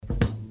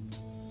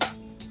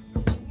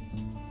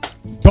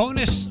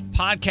bonus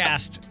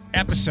podcast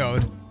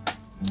episode.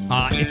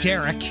 It's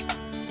Eric,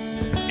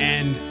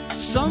 and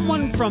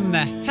someone from the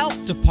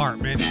health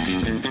department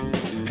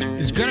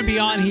is going to be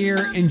on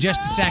here in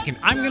just a second.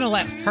 I'm going to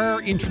let her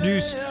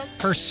introduce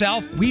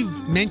herself.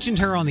 We've mentioned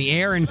her on the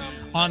air and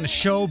on the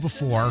show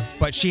before,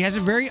 but she has a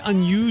very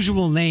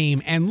unusual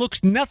name and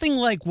looks nothing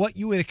like what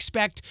you would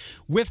expect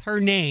with her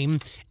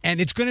name.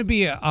 And it's going to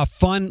be a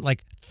fun,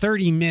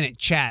 30-minute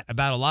chat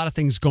about a lot of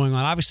things going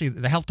on. Obviously,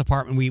 the health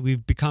department,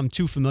 we've become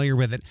too familiar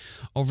with it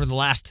over the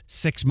last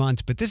 6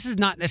 months, but this is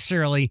not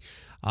necessarily...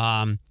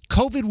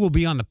 COVID will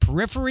be on the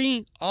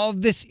periphery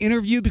of this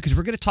interview because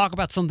we're going to talk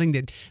about something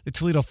that the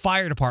Toledo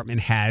Fire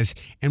Department has,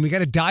 and we got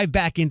to dive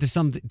back into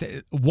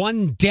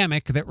one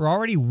demic that we're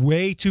already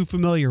way too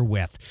familiar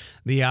with,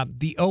 the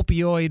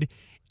opioid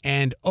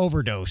and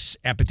overdose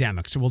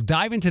epidemic. So we'll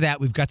dive into that.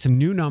 We've got some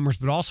new numbers,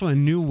 but also a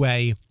new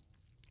way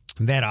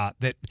that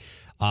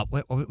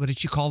what did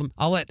she call them?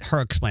 I'll let her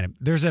explain it.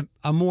 There's a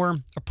more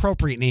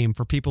appropriate name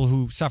for people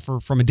who suffer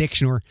from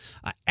addiction or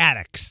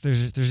addicts.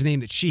 There's a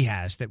name that she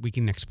has that we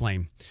can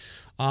explain.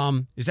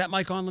 Is that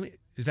mic on?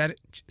 Is that it?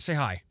 Say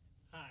hi.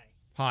 Hi.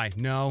 Hi.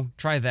 No.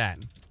 Try that.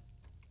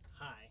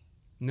 Hi.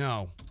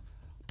 No.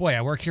 Boy,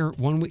 I work here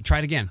 1 week. Try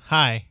it again.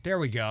 Hi. There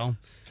we go.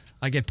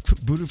 I get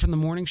booted from the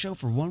morning show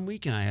for 1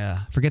 week and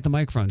I forget the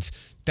microphones.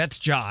 That's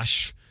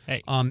Josh.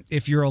 Hey.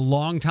 If you're a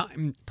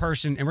long-time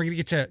person, and we're going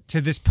to get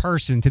to this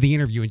person, to the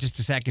interview in just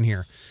a second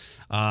here.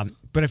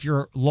 But if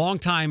you're a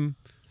long-time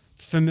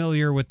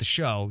familiar with the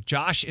show,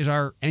 Josh is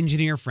our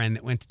engineer friend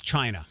that went to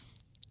China.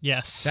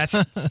 Yes.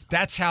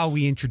 That's how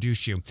we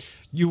introduced you.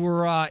 You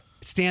were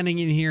standing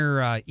in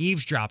here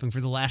eavesdropping for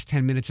the last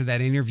 10 minutes of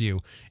that interview.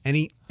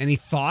 Any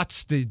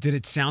thoughts? Did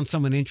it sound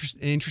somewhat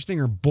interesting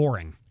or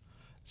boring?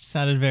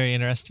 Sounded very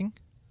interesting.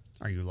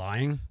 Are you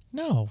lying?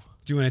 No.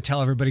 Do you want to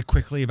tell everybody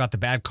quickly about the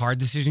bad car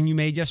decision you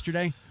made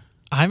yesterday?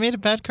 I made a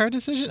bad car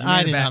decision?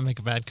 I did not make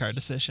a bad car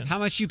decision. How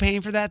much are you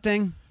paying for that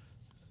thing?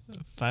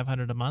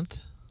 $500 a month.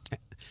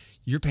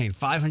 You're paying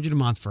 $500 a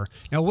month for.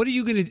 Now, what are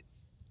you going to?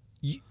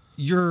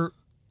 You're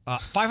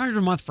 $500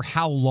 a month for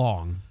how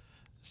long?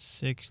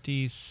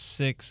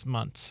 66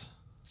 months.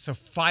 So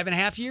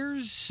 5.5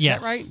 years? Yes. Is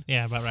that right?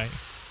 Yeah, about right.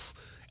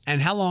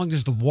 And how long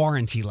does the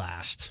warranty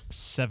last?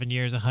 7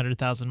 years,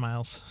 100,000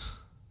 miles.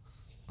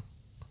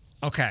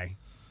 Okay.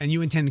 And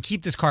you intend to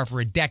keep this car for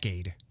a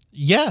decade?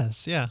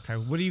 Yes, yeah. Okay.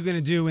 What are you going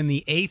to do in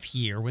the 8th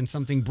year when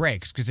something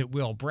breaks? Because it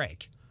will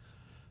break.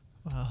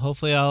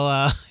 Hopefully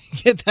I'll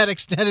get that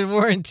extended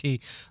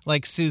warranty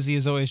like Susie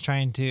is always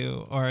trying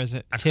to, or is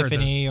it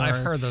Tiffany?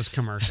 I've heard those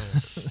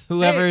commercials.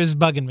 Whoever is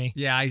bugging me.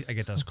 Yeah, I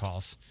get those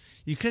calls.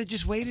 You could have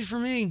just waited for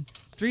me.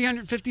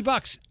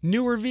 $350,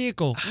 newer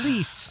vehicle,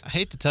 lease. I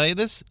hate to tell you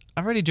this.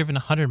 I've already driven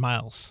 100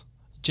 miles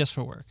just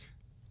for work.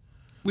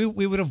 We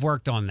would have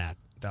worked on that,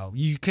 though.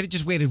 You could have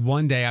just waited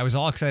one day. I was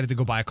all excited to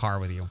go buy a car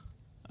with you.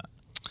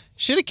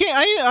 Should have came.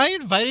 I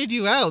invited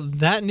you out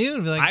that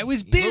noon. Like, I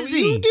was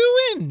busy. What were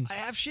you doing? I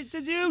have shit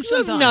to do You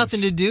sometimes. have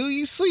nothing to do.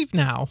 You sleep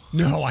now.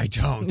 No, I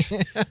don't.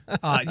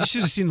 You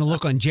should have seen the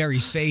look on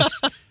Jerry's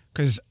face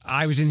because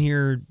I was in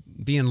here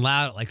being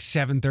loud at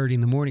 7:30 in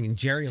the morning, and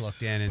Jerry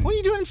looked in. And what are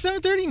you doing at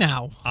 7:30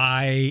 now?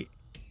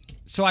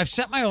 So I've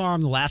set my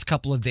alarm the last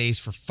couple of days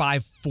for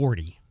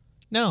 5:40.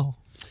 No.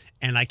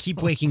 And I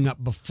keep waking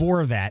up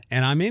before that,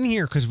 and I'm in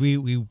here because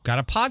we got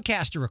a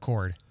podcast to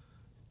record.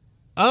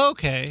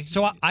 Okay.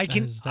 So I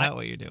can. Is that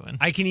what you're doing?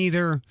 I can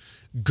either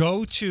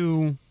go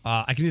to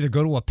a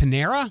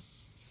Panera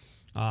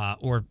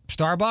or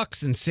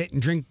Starbucks and sit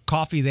and drink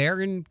coffee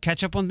there and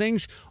catch up on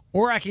things,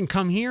 or I can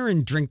come here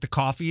and drink the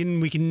coffee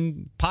and we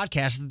can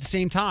podcast at the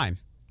same time.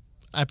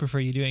 I prefer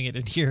you doing it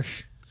in here.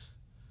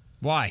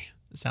 Why?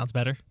 It sounds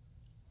better.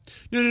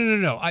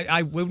 No.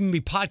 I wouldn't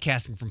be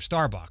podcasting from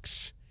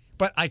Starbucks,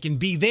 but I can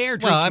be there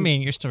drinking. Well, I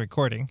mean, you're still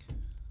recording.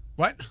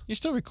 What? You're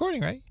still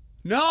recording, right?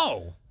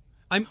 No.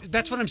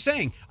 That's what I'm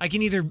saying. I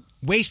can either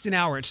waste an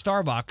hour at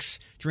Starbucks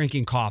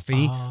drinking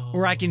coffee,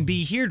 or I can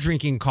be here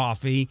drinking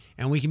coffee,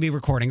 and we can be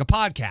recording a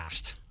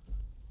podcast.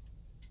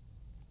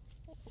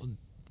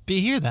 Be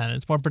here then.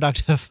 It's more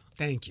productive.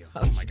 Thank you.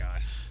 Oh, my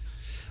God.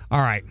 All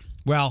right.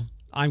 Well,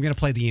 I'm going to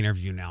play the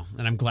interview now,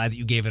 and I'm glad that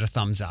you gave it a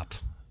thumbs up.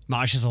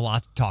 Maj has a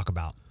lot to talk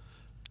about.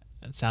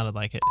 It sounded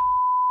like it.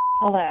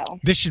 Hello.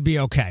 This should be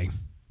okay.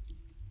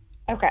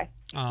 Okay.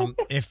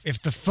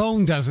 If the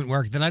phone doesn't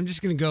work, then I'm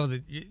just going to go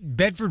that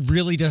Bedford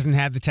really doesn't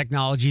have the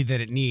technology that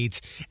it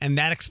needs, and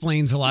that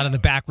explains a lot of the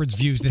backwards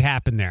views that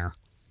happen there.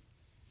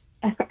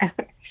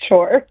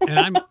 Sure.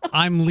 And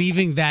I'm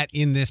leaving that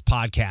in this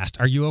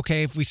podcast. Are you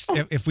okay if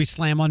we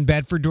slam on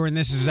Bedford during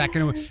this? Is that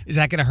going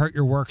to hurt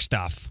your work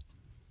stuff?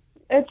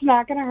 It's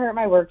not going to hurt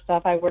my work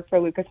stuff. I work for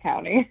Lucas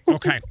County.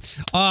 Okay.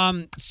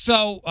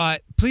 So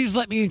please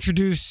let me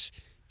introduce.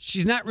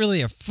 She's not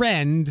really a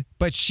friend,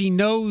 but she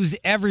knows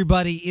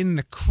everybody in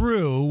the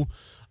crew.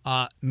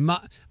 Will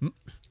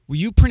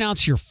you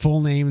pronounce your full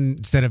name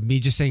instead of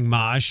me just saying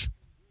Maj?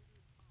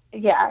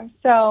 Yeah.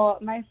 So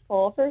my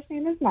full first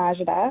name is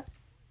Majida.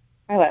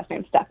 My last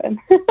name's Stefan.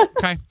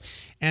 Okay.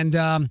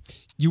 And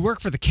you work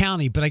for the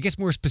county, but I guess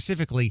more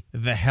specifically,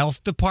 the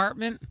health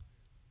department?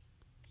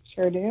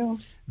 Sure do.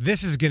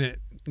 This is going to...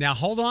 Now,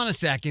 hold on a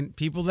second.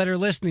 People that are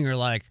listening are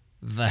like,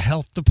 the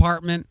health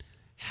department?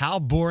 How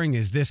boring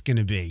is this going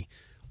to be?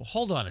 Well,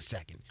 hold on a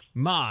second.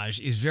 Maj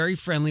is very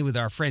friendly with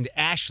our friend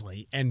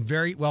Ashley and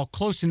very, well,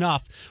 close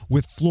enough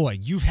with Floyd.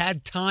 You've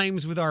had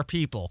times with our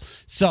people.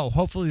 So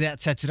hopefully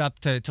that sets it up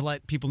to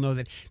let people know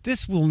that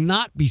this will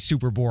not be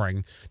super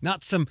boring.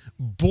 Not some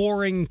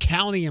boring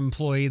county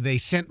employee they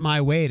sent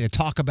my way to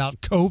talk about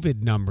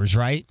COVID numbers,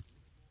 right?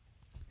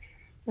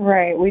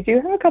 Right. We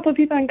do have a couple of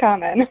people in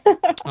common.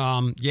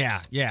 Yeah.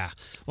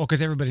 Well,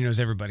 because everybody knows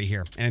everybody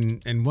here, and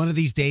one of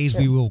these days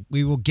we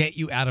will get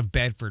you out of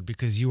Bedford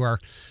because you're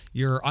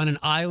on an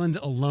island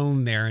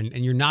alone there, and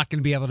you're not going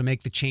to be able to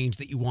make the change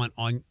that you want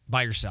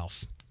by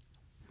yourself.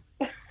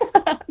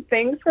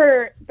 Thanks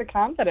for the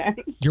confidence.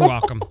 You're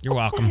welcome. You're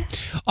welcome.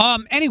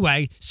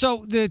 Anyway,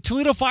 so the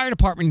Toledo Fire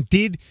Department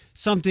did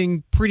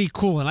something pretty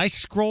cool, and I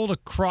scrolled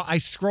across.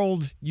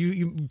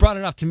 You brought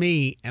it up to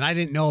me, and I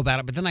didn't know about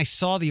it. But then I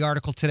saw the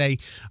article today.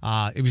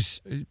 It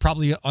was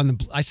probably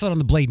I saw it on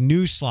the Blade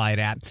News slide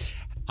app,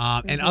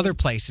 and other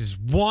places.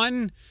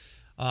 One,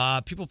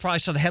 people probably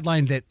saw the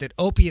headline that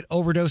opiate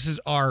overdoses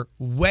are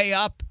way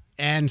up,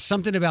 and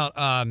something about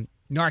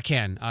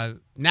Narcan,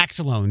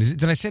 Naxalone.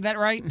 Did I say that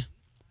right?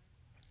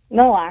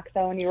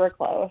 Naloxone, you were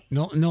close.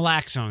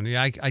 Naloxone.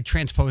 Yeah, I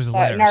transposed the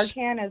But letters.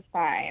 Narcan is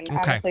fine.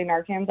 Okay. Honestly,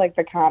 Narcan's like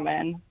the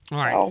common. All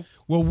right. So.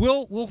 Well,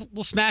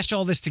 we'll smash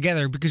all this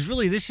together because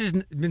really this has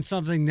been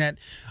something that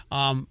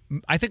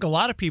I think a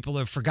lot of people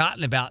have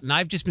forgotten about, and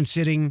I've just been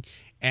sitting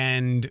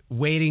and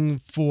waiting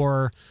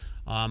for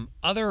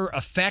other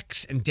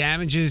effects and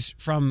damages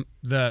from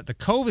the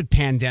COVID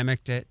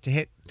pandemic to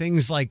hit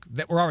things like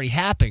that were already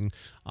happening.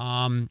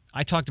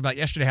 I talked about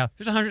yesterday how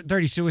there's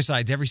 130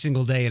 suicides every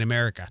single day in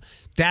America.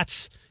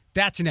 That's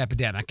an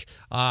epidemic.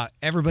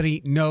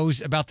 Everybody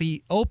knows about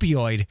the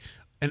opioid,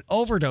 an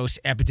overdose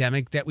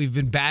epidemic that we've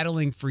been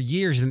battling for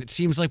years, and it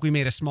seems like we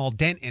made a small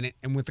dent in it.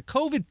 And with the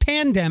COVID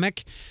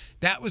pandemic,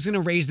 that was going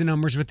to raise the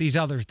numbers with these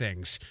other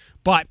things.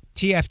 But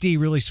TFD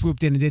really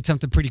swooped in and did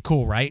something pretty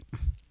cool, right?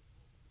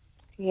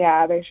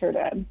 Yeah, they sure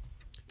did.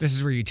 This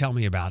is where you tell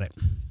me about it.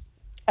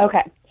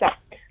 Okay, so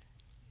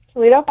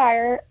Toledo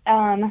Fire,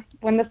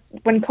 when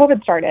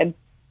COVID started,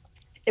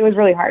 it was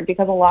really hard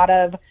because a lot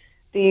of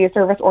the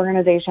service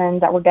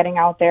organizations that were getting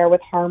out there with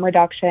harm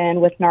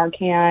reduction, with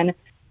Narcan,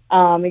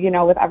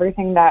 with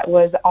everything that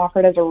was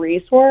offered as a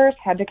resource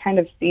had to kind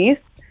of cease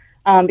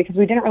because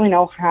we didn't really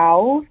know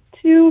how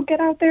to get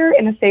out there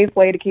in a safe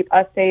way to keep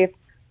us safe,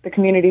 the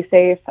community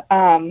safe.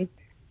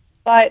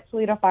 But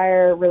Toledo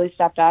Fire really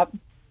stepped up.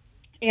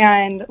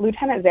 And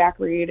Lieutenant Zach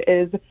Reed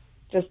is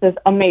just this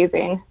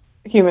amazing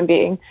human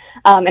being.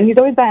 And he's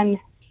always been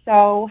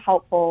so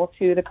helpful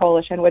to the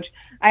coalition, which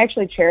I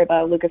actually chair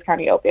the Lucas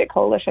County Opiate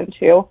Coalition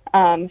too.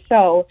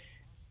 So,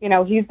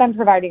 he's been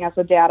providing us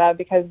with data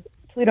because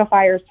Toledo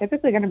Fire is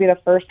typically going to be the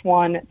first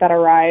one that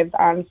arrives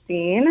on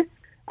scene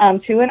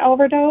to an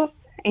overdose.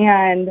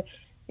 And,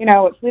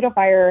 Toledo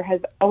Fire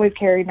has always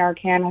carried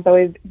Narcan, has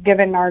always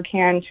given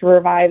Narcan to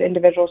revive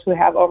individuals who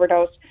have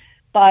overdosed.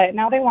 But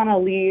now they want to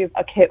leave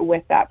a kit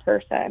with that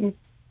person.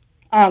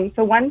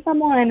 So when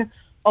someone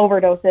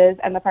overdoses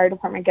and the fire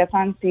department gets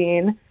on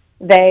scene,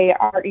 they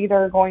are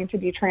either going to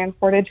be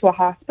transported to a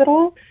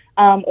hospital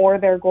or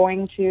they're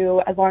going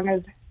to, as long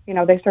as,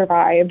 they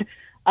survived,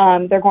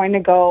 they're going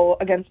to go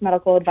against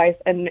medical advice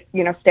and,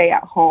 stay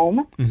at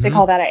home. Mm-hmm. They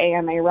call that an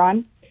AMA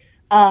run.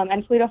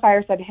 And Toledo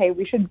Fire said, hey,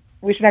 we should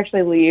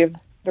actually leave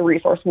the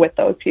resource with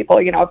those people.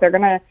 If they're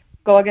going to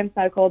go against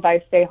medical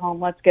advice, stay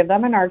home. Let's give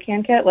them a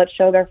Narcan kit. Let's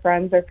show their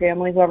friends, their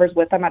family, whoever's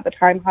with them at the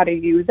time how to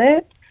use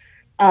it.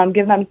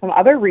 Give them some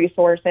other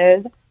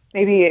resources,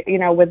 maybe,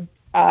 with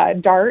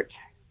DART,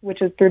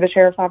 which is through the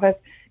sheriff's office,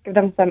 give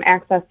them some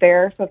access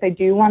there. So if they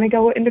do want to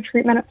go into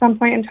treatment at some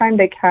point in time,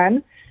 they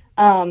can.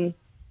 And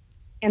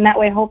that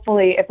way,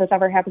 hopefully, if this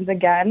ever happens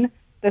again,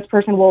 this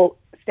person will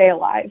stay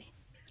alive.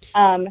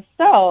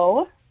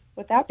 So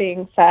with that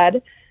being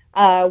said,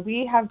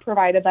 we have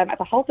provided them at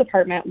the health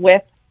department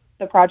with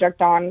the Project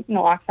Dawn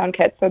naloxone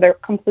kits, so they're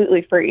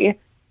completely free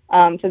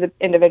to the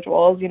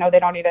individuals. They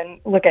don't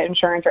even look at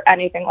insurance or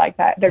anything like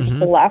that. They're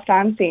just left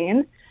on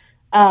scene.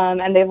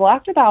 And they've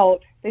left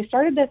they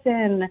started this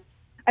in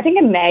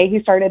May. He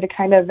started to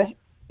kind of,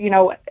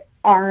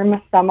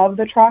 arm some of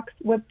the trucks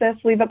with this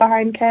Leave It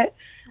Behind kit.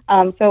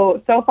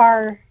 So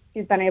far,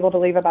 he's been able to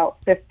leave about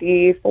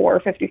 54,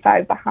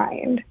 55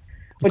 behind,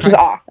 which is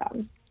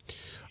awesome.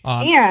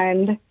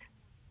 And...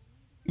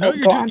 No,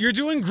 you're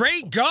doing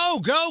great. Go.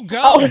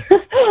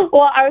 Oh.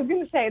 Well, I was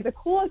going to say the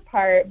coolest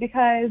part,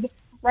 because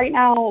right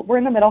now we're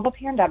in the middle of a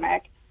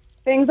pandemic.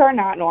 Things are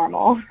not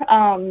normal.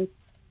 And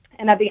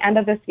at the end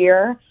of this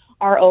year,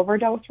 our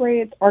overdose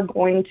rates are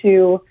going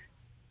to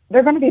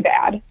be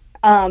bad.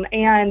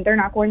 And they're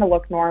not going to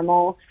look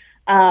normal.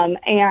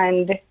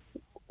 And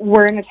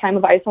we're in a time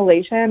of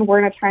isolation. We're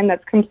in a time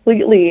that's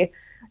completely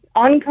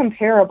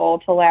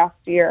uncomparable to last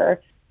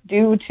year.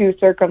 due to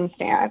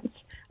circumstance.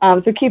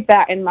 So keep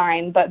that in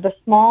mind. But the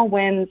small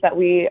wins that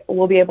we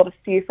will be able to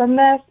see from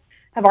this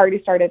have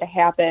already started to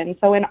happen.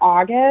 So in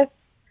August,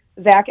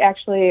 Zach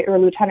actually, or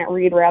Lieutenant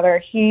Reed rather,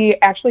 he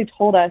actually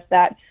told us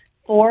that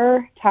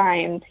 4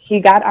 times he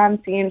got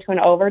on scene to an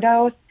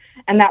overdose,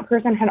 and that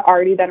person had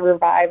already been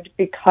revived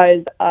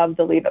because of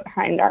the Leave It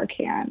Behind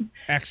Narcan.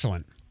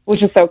 Excellent.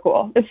 Which is so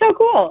cool. It's so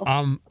cool.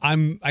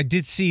 I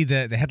did see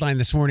the headline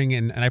this morning,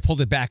 and I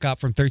pulled it back up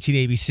from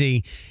 13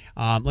 ABC.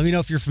 Let me know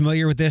if you're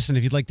familiar with this and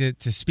if you'd like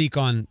to speak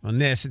on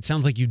this. It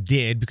sounds like you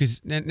did,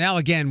 because now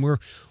again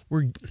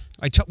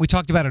we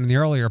talked about it in the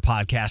earlier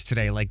podcast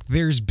today. Like,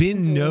 there's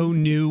been no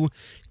new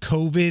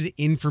COVID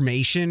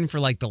information for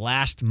like the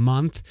last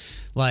month.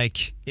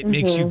 Like, it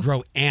makes you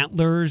grow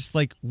antlers.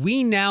 Like,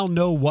 we now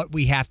know what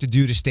we have to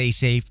do to stay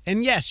safe.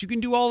 And yes, you can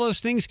do all those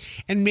things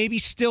and maybe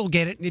still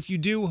get it. And if you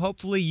do,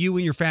 hopefully you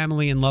and your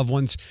family and loved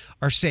ones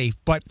are safe.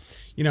 But,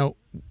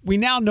 we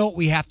now know what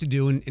we have to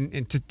do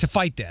and to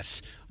fight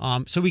this,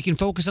 so we can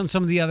focus on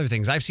some of the other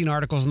things. I've seen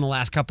articles in the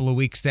last couple of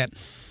weeks that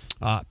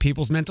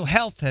people's mental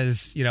health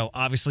has,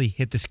 obviously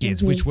hit the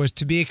skids, which was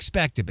to be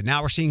expected. But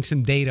now we're seeing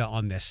some data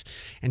on this.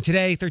 And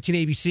today, 13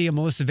 ABC, a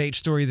Melissa Vage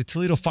story, the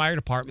Toledo Fire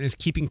Department is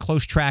keeping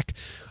close track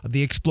of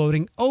the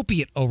exploding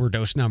opiate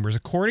overdose numbers.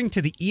 According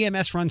to the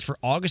EMS runs for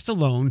August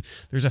alone,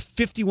 there's a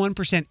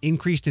 51%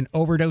 increase in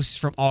overdoses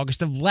from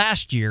August of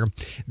last year.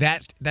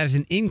 That is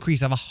an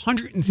increase of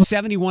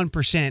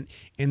 171%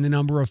 in the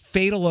number of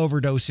fatal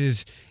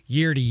overdoses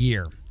year to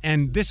year.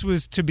 And this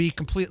was to be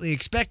completely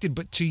expected.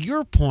 But to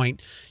your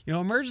point,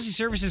 emergency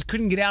services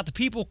couldn't get out to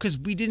people because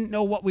we didn't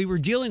know what we were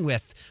dealing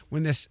with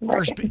when this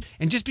first.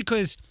 And just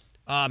because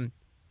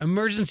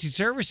emergency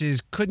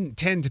services couldn't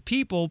tend to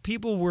people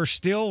were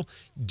still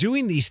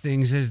doing these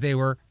things as they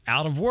were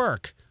out of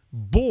work,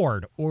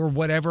 bored, or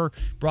whatever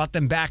brought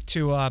them back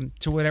to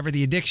whatever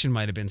the addiction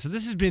might have been. So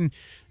this has been,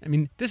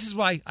 this is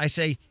why I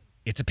say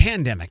it's a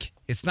pandemic.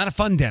 It's not a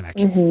fun-demic.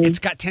 It's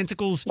got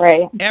tentacles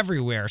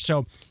everywhere.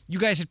 So you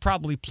guys had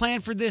probably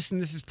planned for this, and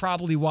this is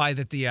probably why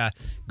that the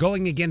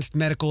going against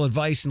medical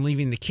advice and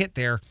leaving the kit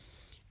there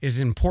is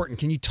important.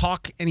 Can you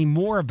talk any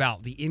more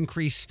about the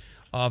increase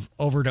of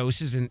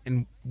overdoses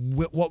and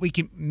what we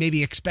can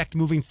maybe expect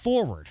moving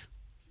forward?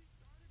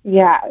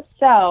 Yeah.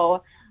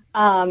 So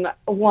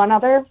one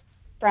other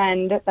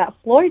friend that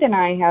Floyd and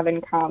I have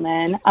in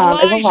common is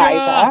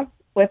Elijah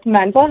with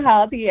mental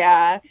health.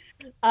 Yeah.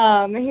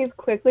 He's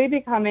quickly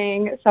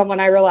becoming someone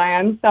I rely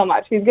on so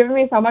much. He's given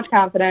me so much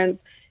confidence.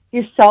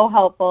 He's so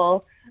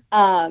helpful.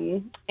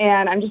 And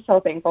I'm just so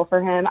thankful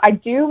for him. I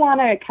do want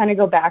to kind of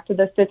go back to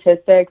the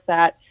statistics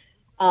that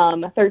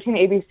 13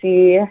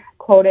 ABC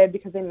quoted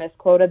because they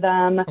misquoted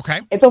them.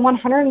 Okay. It's a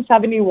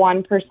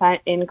 171%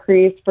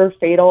 increase for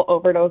fatal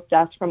overdose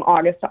deaths from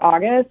August to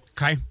August.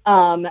 Okay.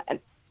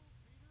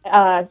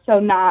 So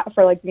not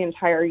for like the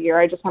entire year.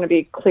 I just want to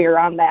be clear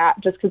on that,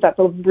 just because that's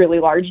a really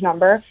large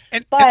number.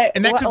 And that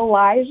could,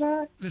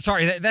 Elijah...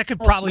 Sorry, that could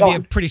probably be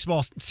a pretty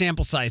small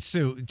sample size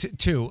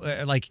too.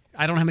 Like,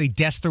 I don't know how many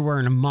deaths there were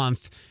in a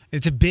month.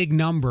 It's a big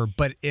number,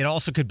 but it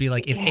also could be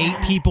like if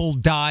 8 people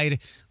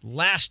died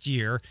last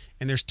year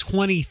and there's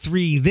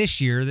 23 this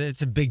year,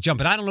 that's a big jump.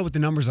 And I don't know what the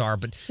numbers are,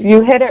 but...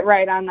 You hit it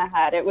right on the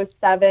head. It was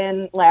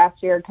 7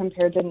 last year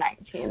compared to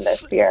 19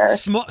 this year.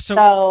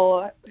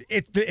 So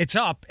it's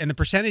up, and the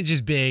percentage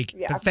is big,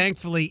 but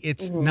thankfully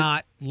it's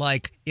not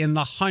like in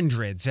the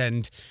hundreds.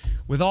 And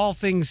with all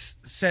things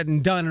said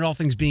and done and all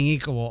things being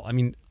equal,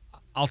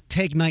 I'll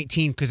take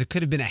 19 because it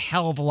could have been a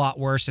hell of a lot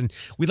worse. And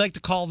we like to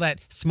call that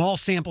small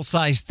sample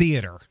size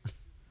theater.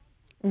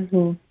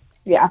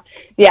 Yeah.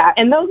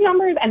 And those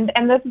numbers, and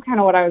this is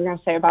kind of what I was going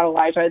to say about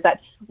Elijah, is that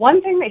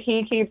one thing that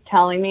he keeps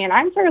telling me, and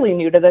I'm fairly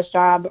new to this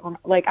job,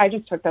 like I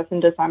just took this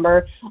in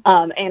December,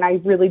 and I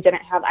really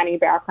didn't have any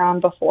background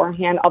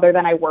beforehand other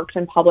than I worked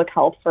in public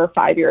health for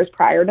 5 years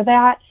prior to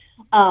that.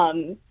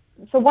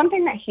 So one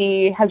thing that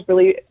he has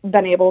really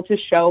been able to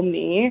show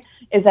me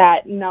is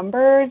that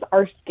numbers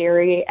are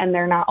scary and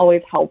they're not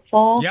always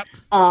helpful.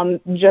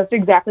 Just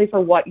exactly for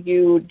what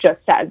you just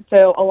said.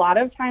 So a lot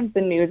of times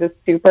the news is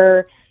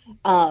super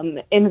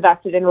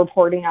invested in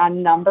reporting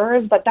on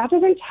numbers, but that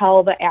doesn't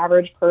tell the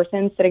average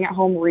person sitting at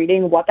home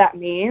reading what that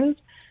means.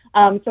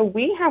 So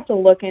we have to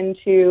look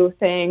into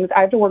things. I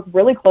have to work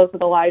really close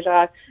with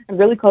Elijah and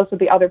really close with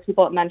the other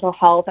people at mental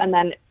health and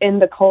then in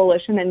the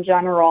coalition in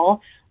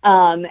general.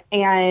 And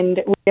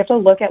we have to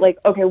look at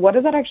okay, what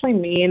does that actually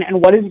mean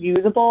and what is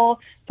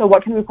usable? So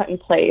what can we put in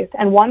place?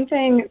 And one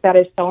thing that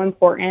is so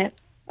important,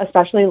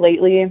 especially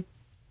lately,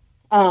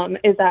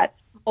 is that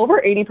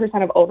over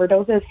 80% of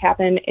overdoses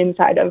happen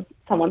inside of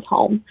someone's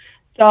home.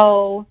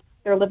 So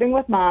they're living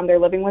with mom, they're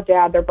living with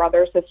dad, their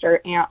brother,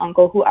 sister, aunt,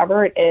 uncle,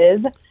 whoever it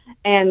is,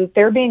 and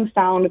they're being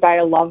found by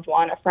a loved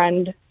one, a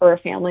friend or a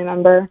family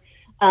member.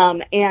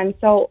 And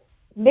so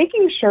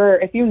making sure,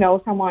 if you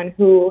know someone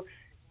who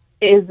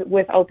is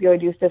with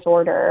opioid use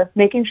disorder,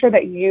 making sure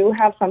that you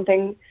have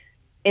something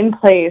in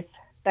place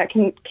that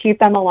can keep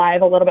them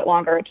alive a little bit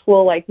longer, a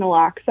tool like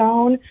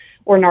naloxone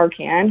or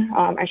Narcan,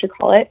 I should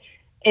call it,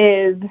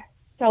 is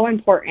so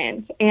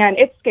important. And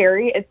it's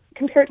scary. It's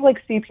compared to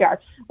like CPR.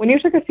 When you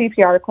took a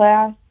CPR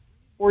class,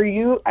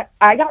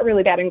 I got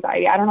really bad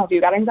anxiety. I don't know if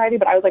you got anxiety,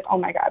 but I was like, oh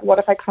my God, what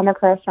if I come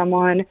across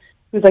someone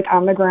who's like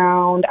on the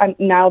ground?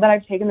 Now that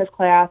I've taken this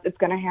class, it's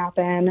going to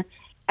happen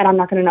and I'm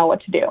not going to know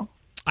what to do.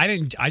 I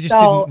just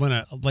didn't want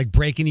to like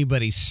break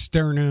anybody's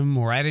sternum,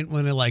 or I didn't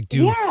want to like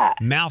do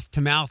mouth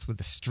to mouth with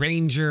a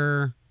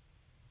stranger.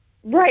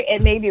 Right.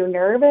 It made you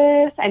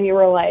nervous and you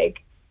were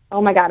like,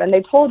 oh my God. And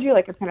they told you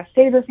like, it's going to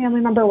save your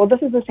family member. Well,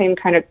 this is the same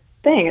kind of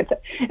thing.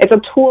 It's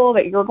a tool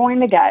that you're going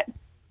to get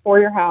for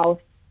your house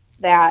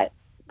that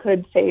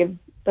could save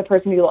the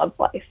person you love's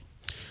life.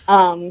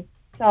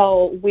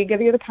 So we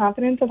give you the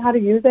confidence of how to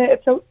use it.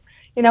 It's so,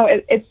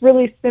 it's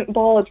really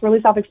simple. It's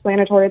really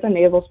self-explanatory. It's a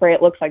nasal spray.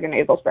 It looks like a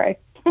nasal spray.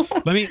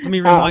 Let me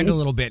rewind a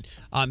little bit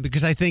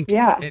because I think,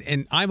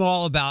 and I'm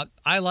all about,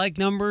 I like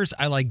numbers,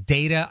 I like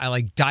data, I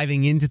like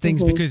diving into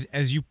things because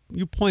as you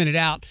pointed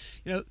out,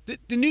 the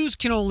news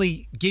can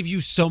only give you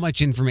so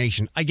much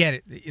information. I get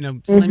it.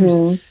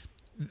 Sometimes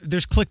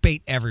there's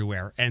clickbait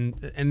everywhere, and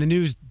the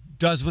news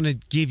does want to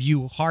give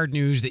you hard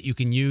news that you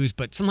can use,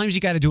 but sometimes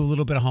you got to do a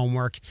little bit of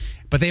homework,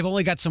 but they've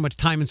only got so much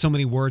time and so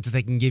many words that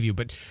they can give you.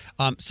 But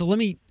so let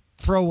me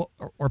throw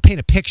or paint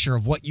a picture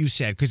of what you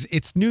said, because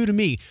it's new to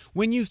me.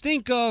 When you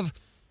think of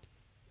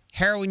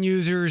heroin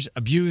users,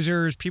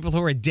 abusers, people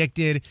who are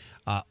addicted,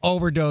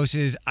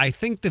 overdoses, I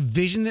think the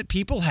vision that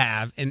people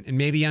have, and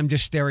maybe I'm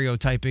just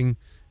stereotyping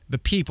the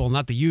people,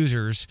 not the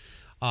users,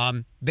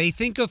 they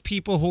think of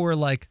people who are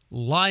like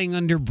lying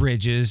under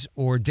bridges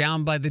or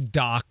down by the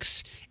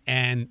docks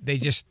and they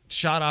just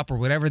shot up or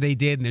whatever they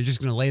did and they're just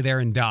going to lay there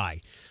and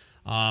die.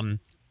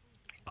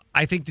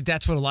 I think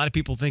that's what a lot of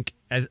people think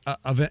as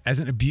an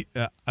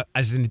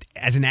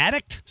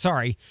addict.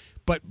 Sorry,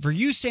 but for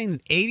you saying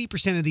that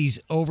 80% of these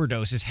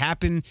overdoses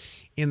happen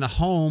in the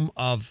home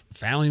of a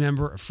family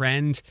member, a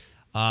friend,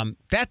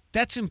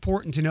 that's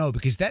important to know,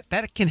 because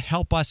that can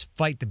help us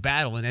fight the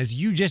battle. And as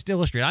you just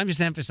illustrated, I'm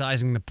just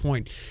emphasizing the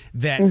point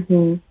that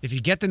if you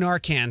get the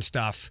Narcan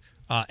stuff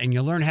and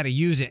you learn how to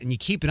use it and you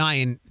keep an eye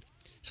in.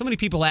 So many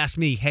people ask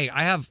me, hey,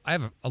 I have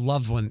a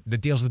loved one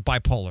that deals with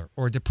bipolar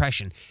or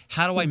depression.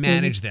 How do I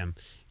manage them?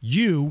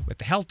 You, at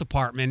the health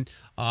department,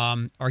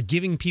 are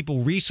giving people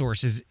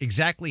resources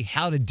exactly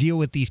how to deal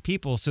with these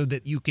people so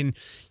that you can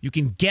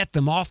get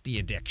them off the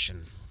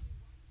addiction.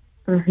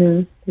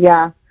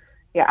 Yeah.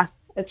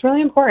 It's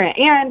really important.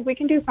 And we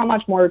can do so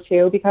much more,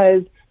 too,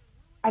 because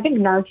I think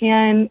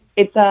Narcan,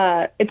 it's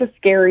a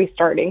scary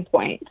starting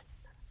point.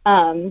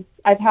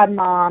 I've had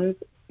moms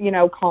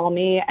call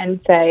me and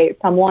say,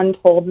 someone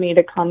told me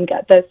to come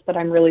get this, but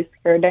I'm really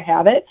scared to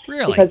have it.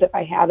 Really? Because if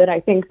I have it, I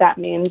think that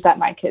means that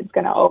my kid's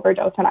going to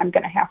overdose and I'm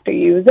going to have to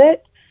use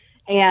it.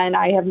 And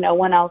I have no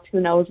one else who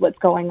knows what's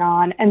going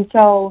on. And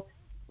so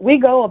we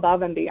go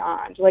above and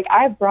beyond. Like,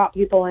 I've brought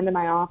people into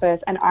my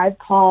office and I've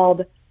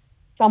called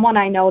someone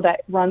I know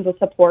that runs a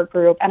support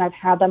group and I've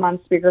had them on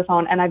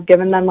speakerphone and I've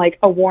given them like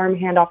a warm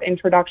handoff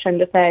introduction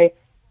to say,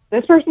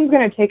 this person's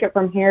going to take it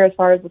from here as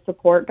far as the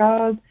support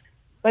goes.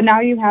 But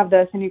now you have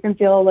this and you can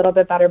feel a little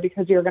bit better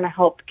because you're going to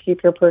help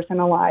keep your person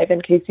alive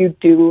in case you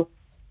do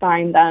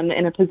find them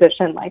in a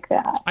position like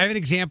that. I have an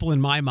example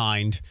in my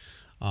mind.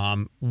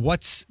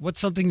 What's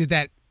something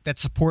that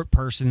support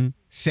person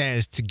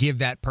says to give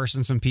that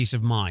person some peace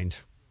of mind?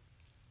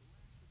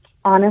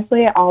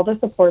 Honestly, all the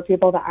support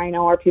people that I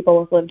know are people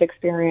with lived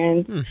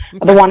experience. Okay.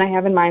 The one I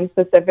have in mind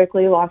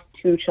specifically lost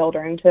 2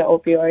 children to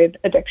opioid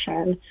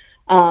addiction.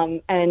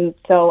 And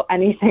so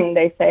anything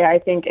they say, I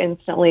think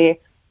instantly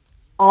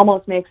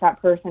almost makes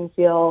that person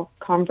feel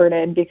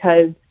comforted,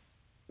 because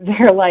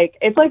they're like,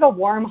 it's like a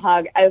warm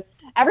hug.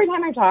 Every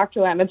time I talk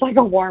to him, it's like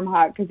a warm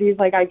hug, because he's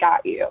like, I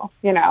got you,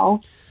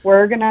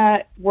 we're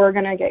gonna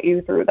get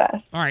you through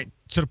this. All right.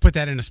 So to put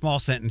that in a small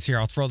sentence here,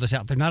 I'll throw this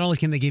out there. Not only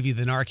can they give you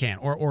the Narcan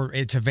or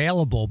it's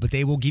available, but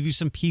they will give you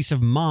some peace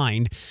of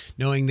mind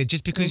knowing that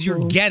just because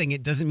you're getting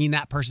it doesn't mean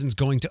that person's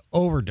going to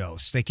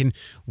overdose. They can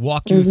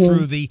walk you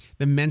through the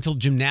mental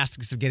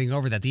gymnastics of getting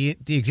over that. The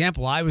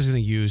example I was going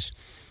to use,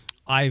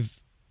 that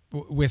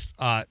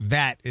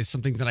is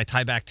something that I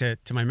tie back to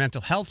my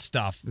mental health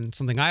stuff, and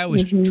something I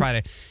always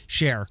try to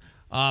share.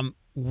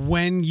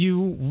 When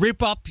you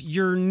rip up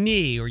your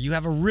knee, or you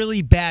have a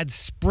really bad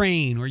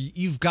sprain, or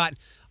you've got,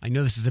 I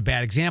know this is a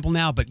bad example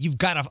now, but you've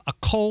got a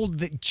cold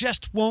that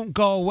just won't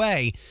go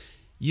away,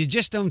 you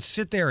just don't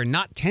sit there and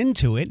not tend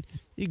to it.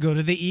 You go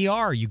to the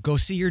ER, you go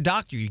see your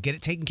doctor, you get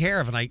it taken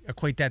care of. And I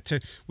equate that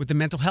with the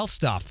mental health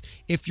stuff.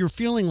 If you're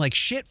feeling like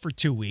shit for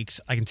 2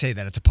 weeks, I can say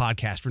that it's a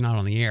podcast, we're not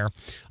on the air.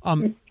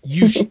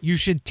 You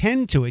should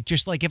tend to it,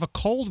 just like if a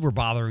cold were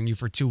bothering you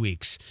for 2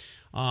 weeks.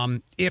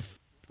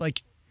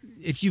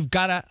 If you've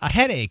got a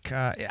headache,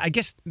 I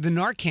guess the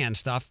Narcan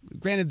stuff,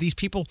 granted, these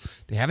people,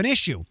 they have an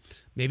issue.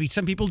 Maybe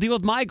some people deal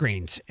with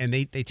migraines and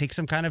they take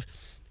some kind of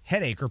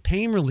headache or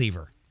pain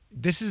reliever.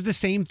 This is the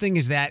same thing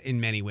as that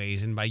in many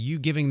ways. And by you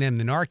giving them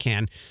the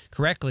Narcan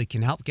correctly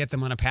can help get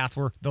them on a path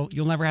where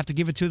you'll never have to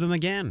give it to them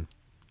again.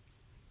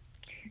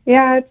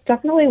 Yeah, it's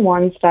definitely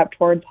one step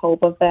towards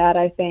hope of that,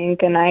 I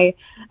think. And I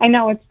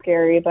know it's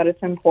scary, but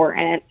it's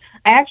important.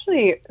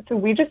 So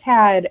we just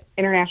had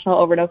International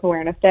Overdose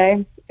Awareness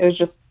Day. It was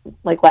just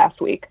like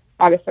last week,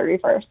 August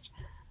 31st.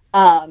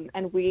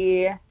 And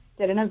we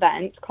did an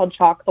event called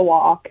Chalk the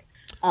Walk.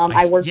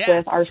 I worked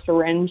with our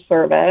syringe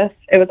service.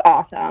 It was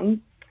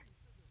awesome.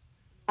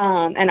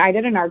 And I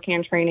did a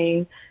Narcan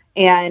training,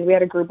 and we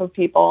had a group of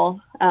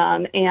people.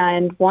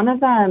 And one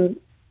of them,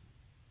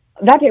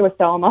 that day was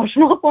so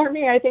emotional for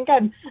me. I think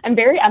I'm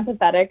very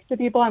empathetic to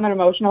people. I'm an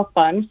emotional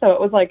sponge. So it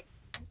was like,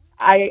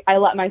 I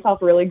let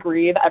myself really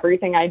grieve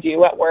everything I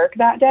do at work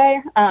that day,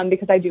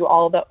 because I do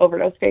all the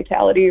overdose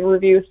fatality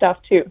review stuff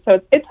too.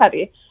 So it's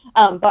heavy.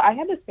 But I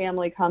had this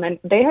family come, and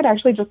they had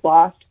actually just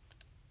lost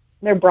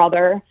their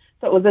brother.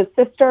 So it was a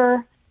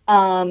sister,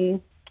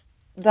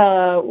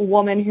 the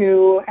woman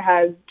who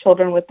has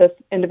children with this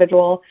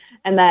individual,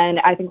 and then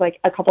I think like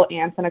a couple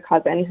aunts and a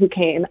cousin who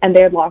came, and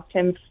they had lost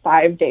him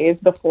 5 days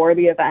before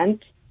the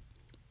event.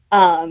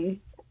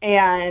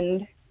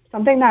 And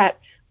something that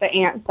the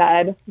aunt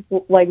said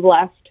like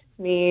left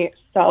me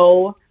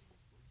so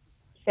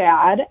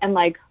sad and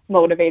like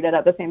motivated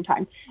at the same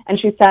time. And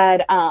she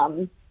said,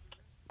 I'm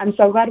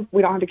so glad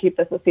we don't have to keep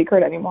this a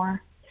secret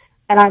anymore.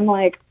 And I'm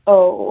like,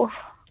 oh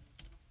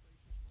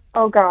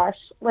gosh,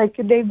 like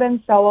they've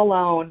been so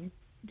alone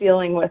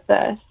dealing with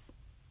this.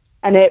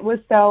 And it was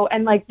so,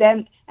 and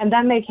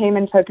then they came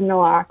and took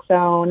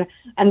naloxone,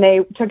 and they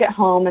took it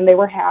home, and they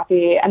were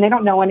happy, and they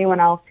don't know anyone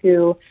else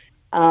who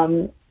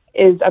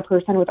is a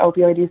person with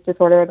opioid use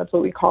disorder. That's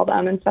what we call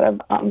them instead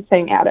of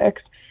saying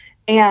addicts.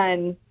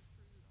 And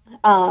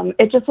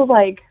it just was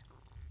like,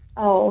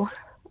 oh,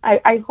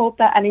 I hope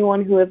that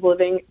anyone who is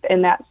living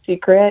in that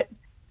secret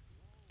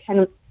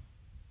can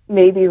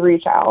maybe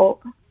reach out.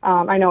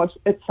 I know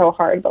it's so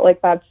hard, but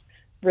like that's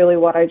really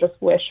what I just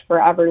wish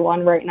for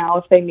everyone right now.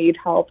 If they need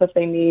help, if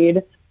they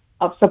need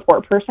a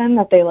support person,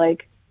 that they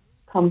like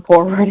come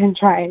forward and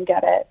try and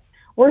get it.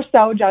 We're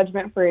so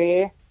judgment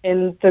free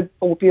in the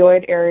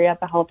opioid area at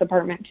the health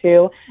department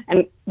too,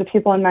 and the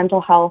people in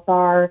mental health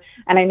are.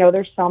 And I know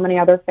there's so many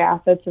other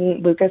facets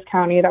in Lucas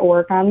County that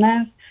work on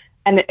this,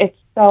 and it's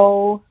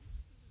so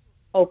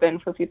open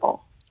for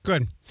people.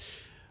 Good.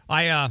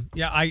 I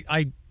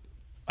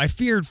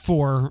feared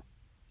for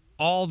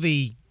all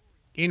the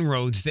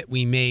inroads that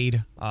we made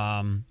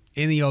in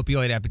the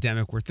opioid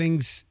epidemic, where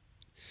things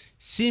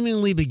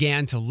seemingly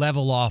began to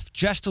level off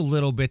just a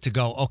little bit, to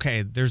go,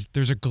 okay,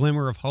 there's a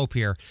glimmer of hope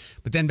here.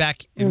 But then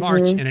back in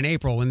March and in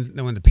April, when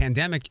the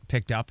pandemic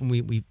picked up and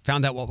we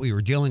found out what we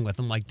were dealing with,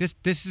 I'm like, this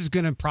is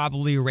going to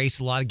probably erase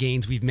a lot of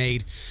gains we've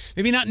made.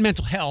 Maybe not in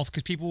mental health,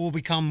 because people will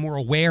become more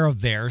aware of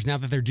theirs now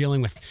that they're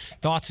dealing with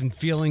thoughts and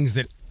feelings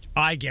that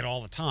I get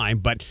all the time.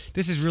 But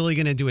this is really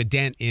going to do a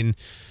dent in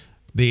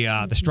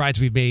the strides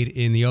we've made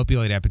in the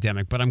opioid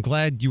epidemic. But I'm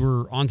glad you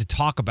were on to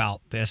talk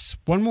about this.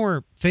 One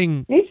more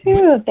thing. Me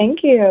too.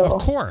 Thank you. Of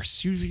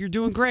course. You're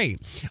doing great.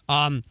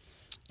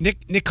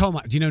 Nick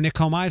Comives. Do you know Nick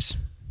Comives?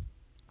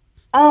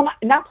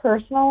 Not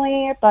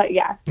personally, but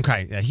yeah.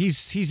 Okay. Yeah,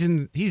 he's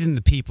in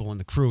the people and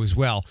the crew as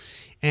well.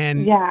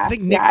 And yeah, I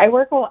think Nick, I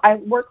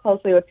work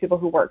closely with people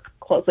who work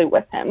closely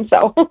with him.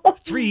 So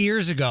 3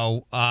 years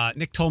ago,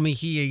 Nick told me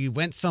he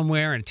went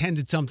somewhere and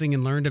attended something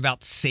and learned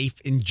about safe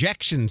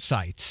injection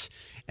sites.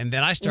 And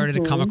then I started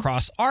to come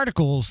across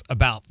articles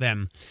about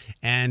them.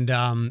 And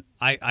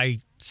I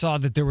saw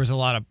that there was a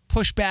lot of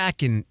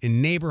pushback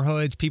in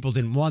neighborhoods. People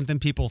didn't want them.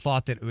 People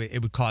thought that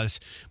it would cause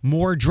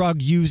more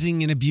drug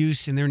using and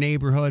abuse in their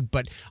neighborhood.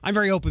 But I'm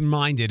very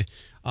open-minded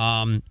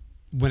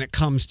when it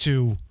comes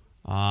to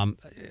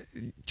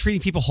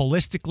treating people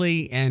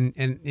holistically and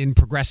in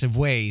progressive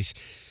ways.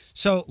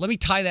 So let me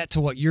tie that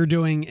to what you're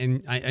doing.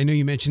 And I know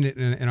you mentioned it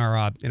in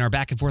our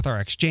back and forth,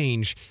 our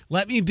exchange.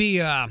 Let me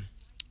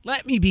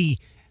be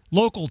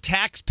local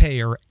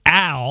taxpayer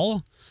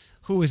Al,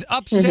 who is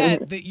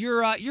upset that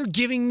you're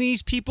giving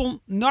these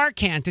people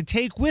Narcan to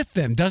take with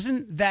them.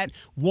 Doesn't that,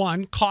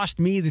 one, cost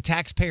me, the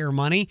taxpayer,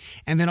 money,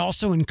 and then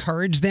also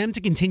encourage them to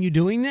continue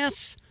doing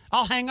this?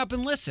 I'll hang up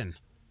and listen.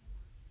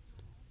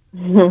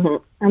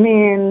 I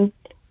mean,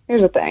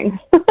 here's the thing.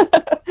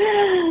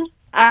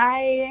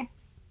 I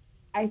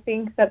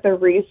think that the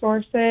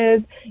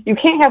resources, you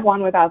can't have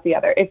one without the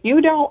other. If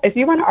you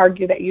want to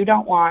argue that you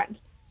don't want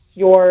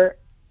your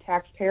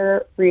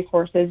taxpayer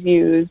resources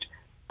used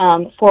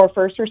for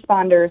first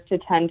responders to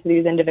tend to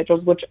these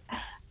individuals, which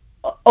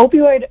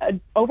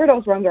opioid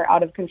overdose runs are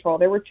out of control.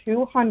 There were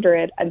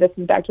 200, and this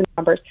is back to the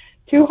numbers,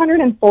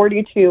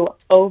 242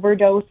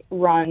 overdose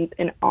runs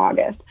in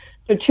August.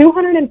 So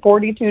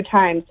 242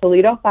 times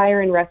Toledo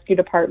Fire and Rescue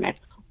Department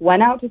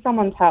went out to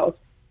someone's house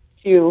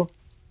to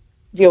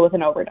deal with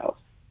an overdose.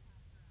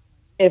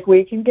 If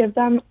we can give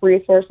them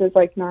resources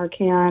like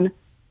Narcan,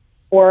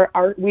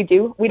 we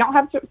don't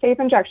have safe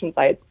injection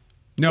sites.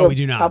 No, we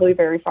do not. Probably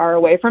very far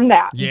away from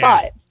that. Yeah,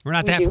 but we're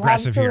not that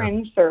progressive here. We do have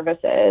syringe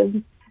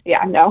services.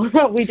 Yeah, no.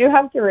 We do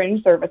have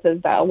syringe services,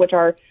 though, which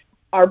are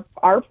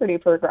are pretty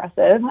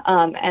progressive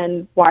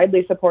and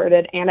widely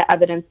supported, and an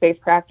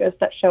evidence-based practice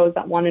that shows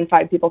that 1 in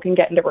 5 people can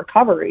get into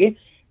recovery,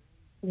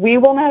 we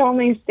will not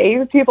only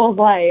save people's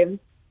lives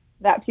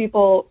that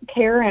people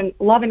care and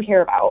love and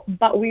care about,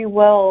 but we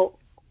will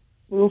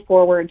move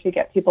forward to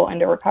get people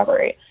into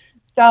recovery.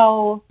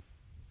 So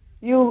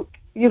you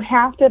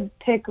have to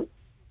pick.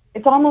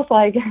 It's almost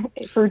like,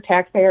 for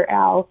taxpayer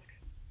Al,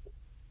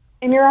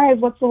 in your eyes,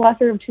 what's the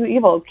lesser of two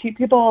evils? Keep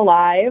people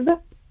alive,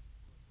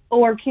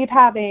 or keep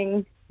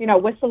having,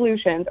 with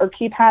solutions, or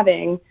keep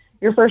having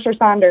your first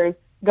responders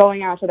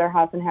going out to their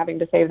house and having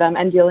to save them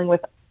and dealing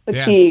with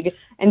fatigue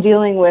and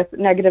dealing with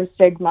negative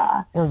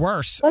stigma. Or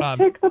worse. Let's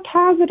pick the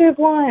positive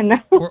one.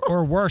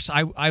 or worse,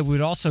 I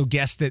would also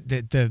guess that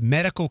the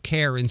medical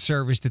care and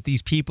service that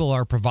these people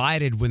are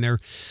provided when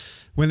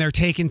they're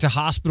taken to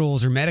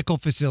hospitals or medical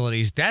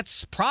facilities,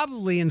 that's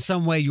probably in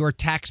some way your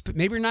tax,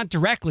 maybe not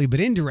directly, but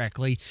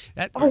indirectly.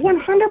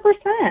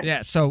 100%.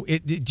 Yeah. So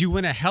do you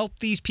want to help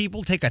these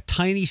people take a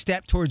tiny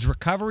step towards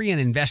recovery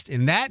and invest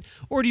in that?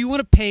 Or do you want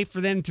to pay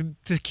for them to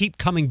keep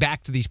coming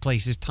back to these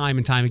places time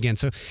and time again?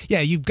 So,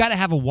 yeah, you've got to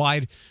have a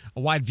wide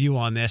view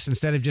on this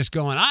instead of just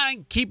going,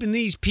 I'm keeping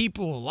these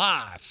people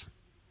alive.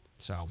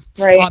 So,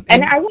 right.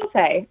 And I will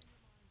say,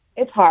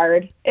 it's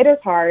hard. It is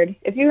hard.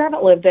 If you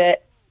haven't lived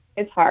it,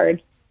 it's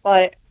hard,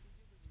 but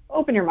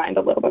open your mind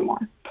a little bit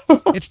more.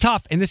 It's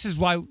tough, and this is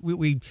why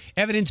we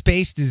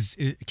evidence-based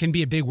can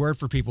be a big word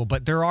for people,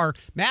 but there are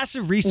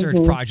massive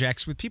research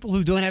projects with people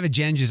who don't have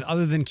agendas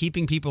other than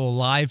keeping people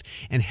alive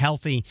and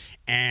healthy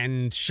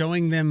and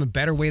showing them a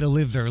better way to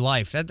live their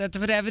life. That's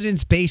what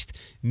evidence-based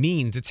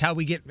means. It's how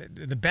we get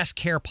the best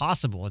care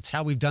possible. It's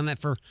how we've done that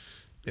for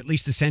at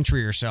least a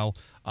century or so.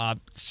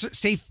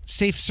 Safe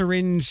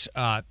syringe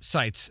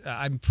sites.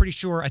 I'm pretty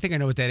sure, I think I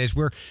know what that is,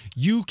 where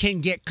you can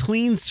get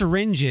clean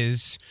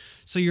syringes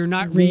so you're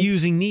not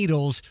reusing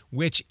needles,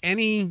 which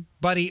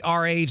anybody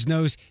our age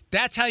knows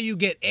that's how you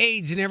get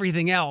AIDS and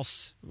everything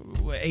else,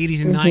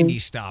 80s and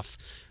 90s stuff.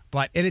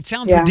 But it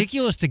sounds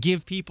ridiculous to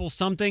give people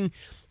something.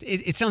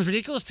 It sounds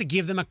ridiculous to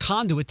give them a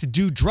conduit to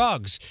do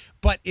drugs.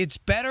 But it's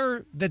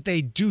better that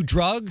they do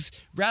drugs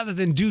rather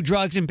than do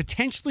drugs and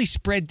potentially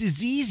spread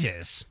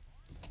diseases.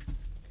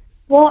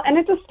 Well, and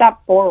it's a step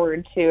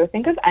forward, too.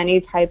 Think of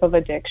any type of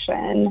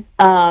addiction,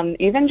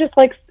 even just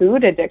like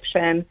food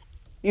addiction.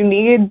 You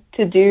need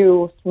to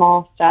do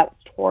small steps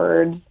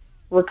towards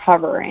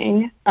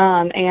recovering.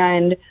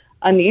 And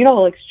a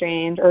needle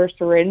exchange or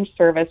syringe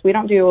service, we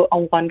don't do a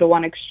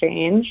one-to-one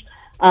exchange.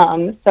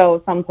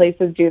 So some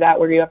places do that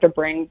where you have to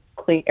bring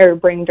clean or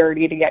bring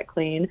dirty to get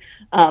clean.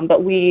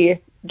 But we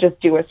just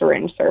do a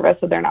syringe service,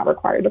 so they're not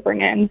required to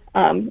bring in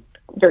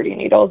dirty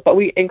needles. But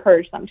we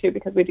encourage them to,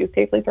 because we do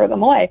safely throw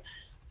them away.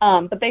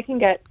 But they can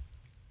get,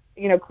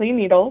 clean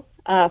needles,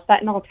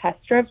 fentanyl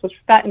test strips, which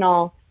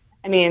fentanyl,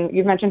 I mean,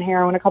 you've mentioned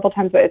heroin a couple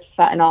times, but it's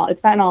fentanyl.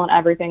 It's fentanyl in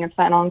everything. It's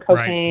fentanyl in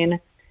cocaine.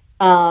 Right.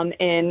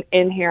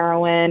 In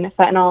heroin,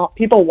 fentanyl.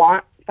 People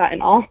want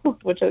fentanyl,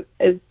 which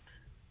is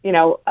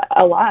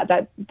a lot.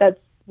 That's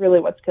really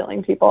what's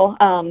killing people.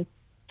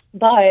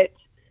 But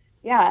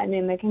yeah, I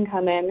mean, they can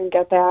come in and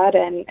get that,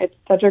 and it's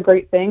such a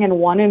great thing. And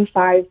 1 in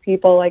 5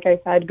 people, like I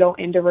said, go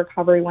into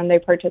recovery when they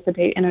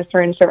participate in a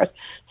syringe service.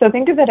 So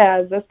think of it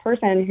as this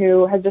person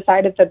who has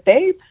decided that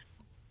they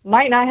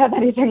might not have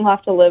anything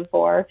left to live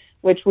for,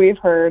 which we've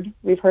heard.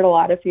 We've heard a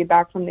lot of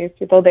feedback from these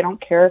people. They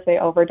don't care if they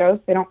overdose.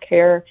 They don't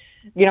care.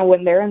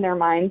 When they're in their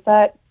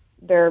mindset,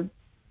 they're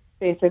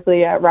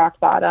basically at rock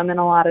bottom in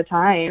a lot of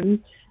times.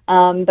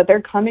 But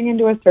they're coming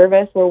into a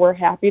service where we're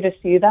happy to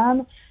see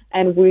them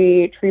and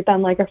we treat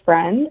them like a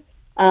friend.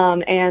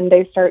 And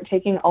they start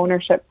taking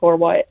ownership for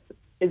what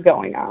is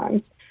going on,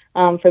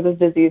 for the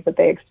disease that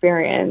they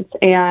experience.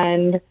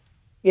 And,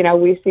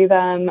 we see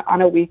them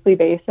on a weekly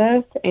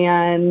basis,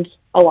 and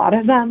a lot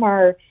of them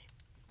are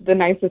the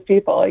nicest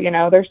people.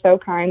 They're so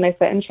kind. They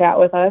sit and chat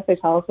with us. They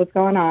tell us what's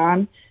going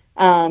on.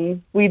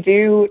 We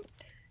do,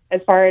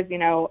 as far as,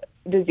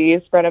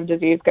 spread of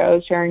disease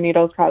goes, sharing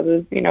needles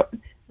causes,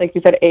 like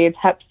you said, AIDS,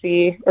 Hep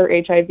C, or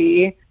HIV.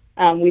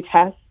 We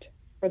test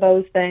for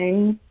those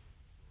things.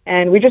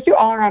 And we just do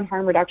all around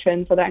harm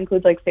reduction. So that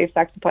includes like safe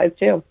sex supplies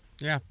too.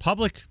 Yeah,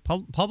 public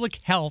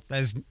health,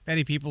 as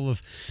many people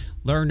have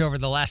learned over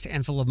the last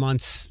handful of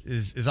months,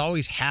 is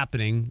always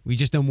happening. We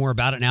just know more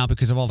about it now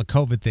because of all the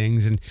COVID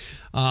things. And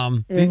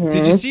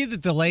did you see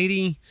that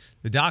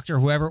the doctor,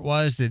 whoever it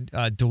was, that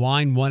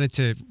DeWine wanted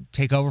to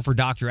take over for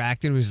Dr.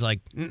 Acton, was like,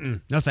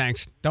 no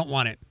thanks, don't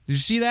want it. Did you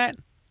see that?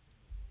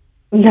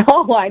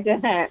 No, I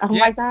didn't. Oh,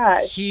 my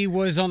gosh. He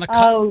was on the...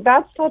 Oh,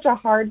 that's such a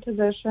hard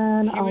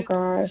position.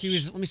 Gosh. He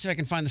was... Let me see if I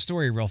can find the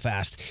story real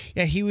fast.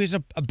 Yeah, he was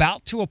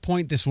about to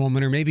appoint this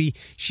woman, or maybe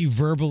she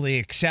verbally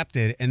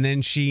accepted, and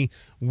then she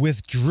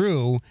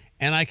withdrew,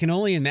 and I can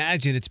only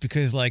imagine it's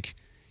because,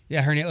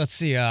 her name... Let's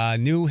see.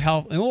 New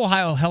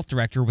Ohio health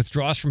director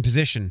withdraws from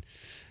position.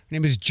 Her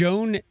name is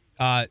Joan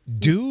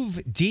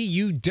Duve,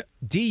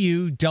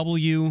 D-U-W-V-E.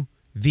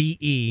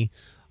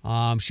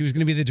 She was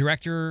going to be the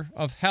director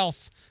of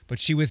health, but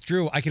she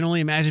withdrew. I can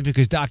only imagine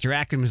because Dr.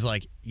 Acton was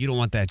like, you don't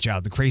want that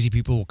job. The crazy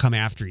people will come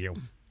after you.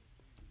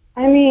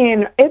 I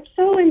mean, it's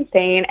so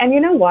insane. And you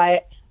know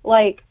what?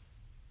 Like,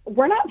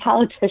 we're not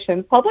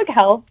politicians. Public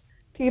health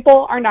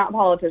people are not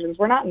politicians.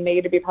 We're not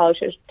made to be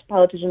politicians,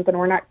 and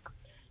we're not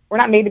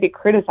made to be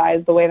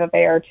criticized the way that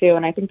they are too.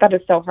 And I think that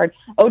is so hard.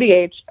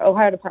 ODH,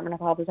 Ohio Department of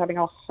Health, is having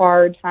a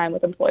hard time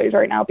with employees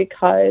right now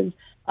because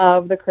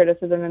of the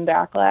criticism and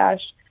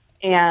backlash.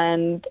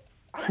 And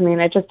I mean,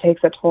 it just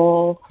takes a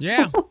toll.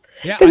 Yeah.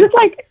 Yeah. Because it's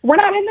like, we're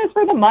not in this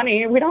for the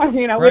money. We don't,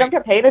 we don't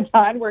get paid a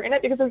ton. We're in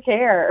it because we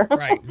care.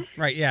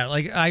 Right. Yeah.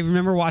 Like, I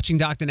remember watching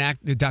Dr.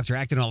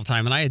 Acton all the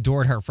time, and I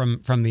adored her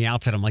from the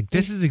outset. I'm like,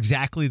 this is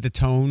exactly the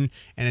tone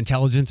and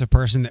intelligence of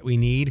person that we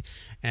need.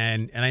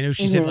 And I know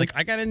she said, like,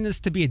 I got in this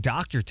to be a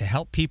doctor, to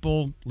help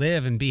people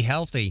live and be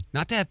healthy,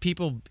 not to have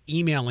people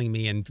emailing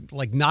me and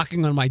like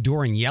knocking on my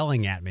door and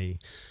yelling at me.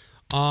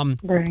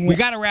 We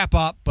got to wrap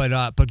up,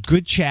 but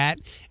good chat.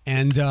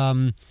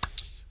 And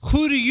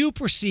who do you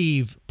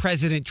perceive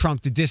President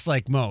Trump to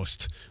dislike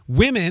most?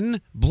 Women,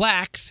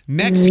 blacks,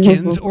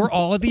 Mexicans, or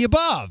all of the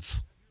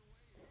above?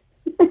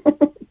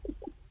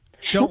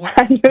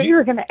 I knew you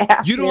were going to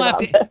ask. You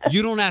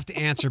don't have to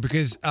answer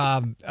because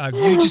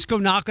you just go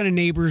knock on a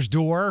neighbor's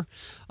door.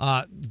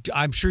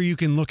 I'm sure you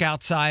can look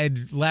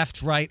outside,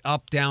 left, right,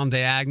 up, down,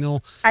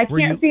 diagonal. I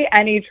can't see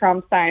any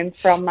Trump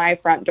signs from my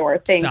front door,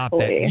 thankfully. Stop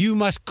that. You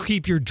must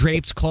keep your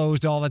drapes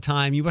closed all the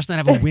time. You must not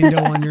have a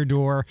window on your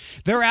door.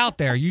 They're out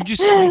there. You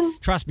just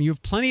trust me. You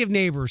have plenty of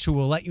neighbors who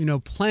will let you know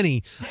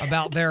plenty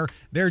about their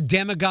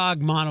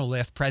demagogue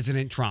monolith,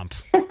 President Trump.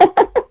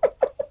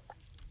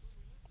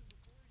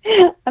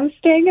 I'm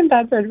staying in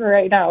Bedford for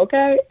right now,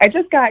 okay? I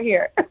just got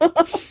here.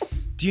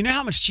 Do you know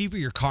how much cheaper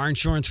your car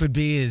insurance would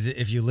be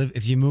if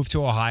you move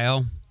to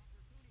Ohio?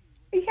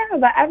 Yeah,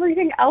 but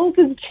everything else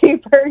is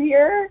cheaper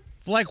here.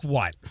 Like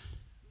what?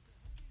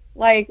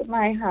 Like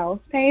my house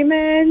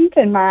payment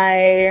and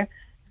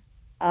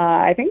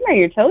I think my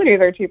utilities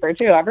are cheaper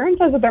too. Everyone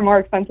says that they're more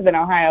expensive in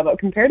Ohio, but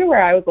compared to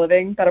where I was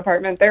living, that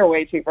apartment, they're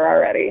way cheaper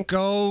already.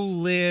 Go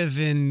live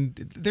in.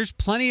 There's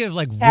plenty of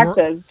like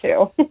taxes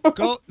too.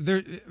 Well,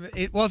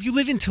 if you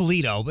live in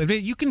Toledo,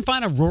 you can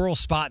find a rural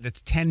spot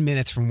that's 10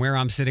 minutes from where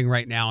I'm sitting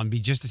right now and be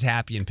just as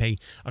happy and pay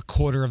a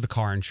quarter of the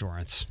car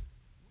insurance.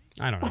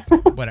 I don't know,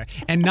 whatever,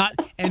 and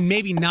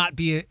maybe not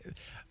be.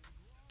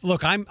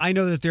 Look, I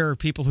know that there are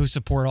people who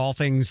support all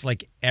things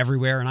like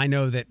everywhere, and I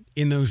know that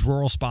in those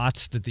rural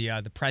spots that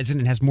the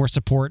president has more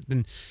support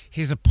than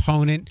his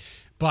opponent,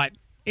 but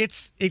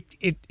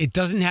it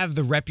doesn't have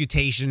the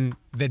reputation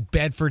that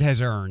Bedford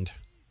has earned.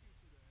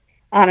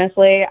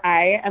 Honestly,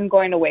 I am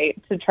going to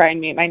wait to try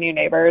and meet my new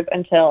neighbors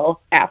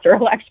until after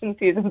election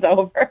season's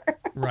over.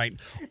 Right.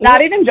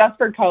 Not even just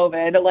for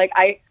COVID. Like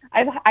I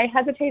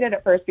hesitated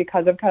at first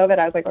because of COVID.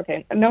 I was like,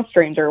 okay, no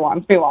stranger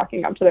wants me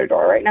walking up to their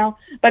door right now.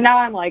 But now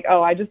I'm like,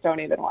 oh, I just don't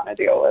even want to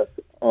deal with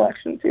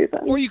election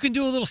season. Or you can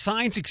do a little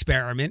science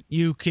experiment.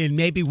 You can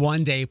maybe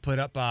one day put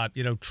up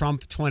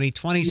Trump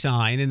 2020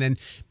 sign, and then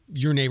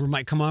your neighbor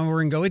might come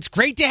over and go, "It's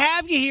great to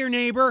have you here,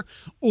 neighbor."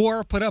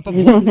 Or put up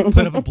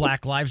a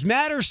Black Lives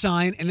Matter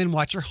sign, and then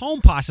watch your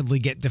home possibly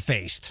get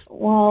defaced.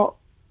 Well,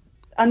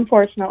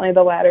 unfortunately,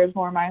 the latter is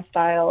more my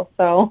style,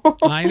 so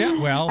I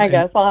know. Well, I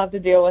guess I'll have to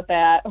deal with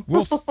that.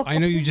 I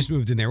know you just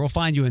moved in there. We'll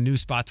find you a new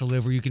spot to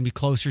live where you can be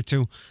closer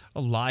to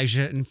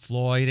Elijah and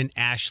Floyd and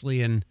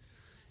Ashley. And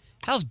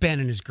how's Ben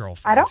and his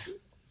girlfriend?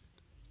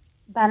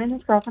 Ben and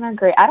his girlfriend are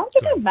great. I don't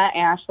think I've met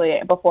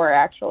Ashley before,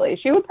 actually.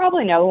 She would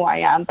probably know who I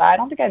am, but I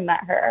don't think I've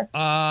met her.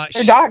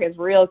 Her dog is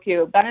real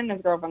cute. Ben and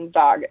his girlfriend's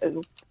dog is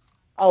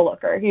a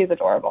looker. He's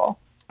adorable.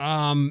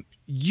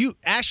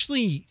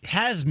 Ashley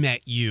has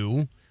met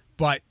you,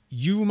 but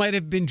you might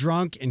have been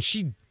drunk, and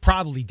she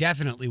probably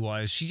definitely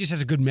was. She just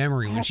has a good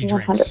memory when she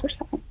drinks.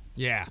 100%.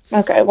 Yeah.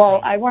 Okay,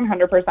 well, I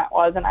 100%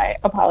 was, and I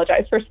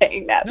apologize for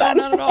saying that. No,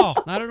 not at all.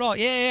 Not at all.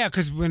 Yeah.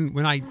 Because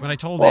when I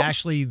told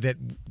Ashley that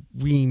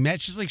we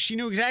met, she's like, she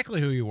knew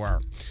exactly who you were.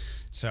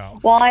 So.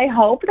 Well, I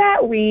hope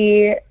that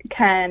we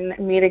can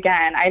meet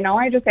again. I know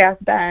I just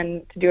asked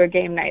Ben to do a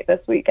game night this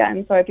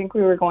weekend, so I think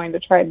we were going to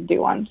try to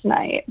do one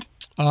tonight.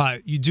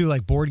 You do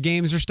like board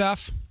games or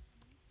stuff?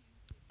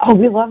 Oh,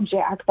 we love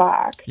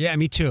Jackbox. Yeah,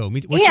 me too.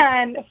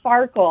 And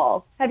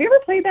Farkle. Have you ever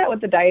played that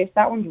with the dice?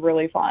 That one's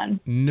really fun.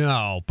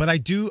 No, but I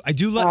do. I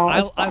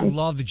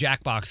love the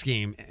Jackbox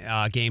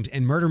games,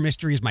 and Murder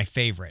Mystery is my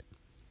favorite.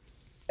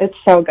 It's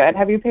so good.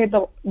 Have you played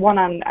the one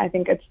on? I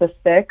think it's the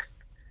 6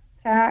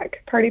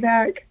 party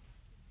pack.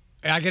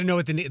 I got to know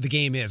what the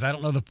game is. I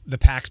don't know the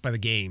packs by the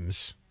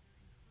games.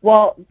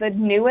 Well, the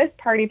newest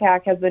party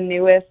pack has the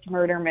newest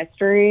Murder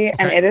Mystery,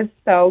 and it is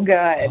so good.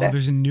 Oh,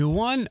 there's a new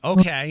one?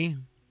 Okay.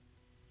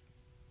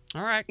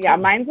 All right. Cool. Yeah,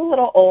 mine's a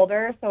little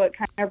older, so it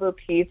kind of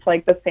repeats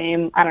like the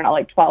same, I don't know,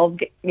 like 12,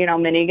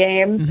 mini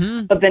games.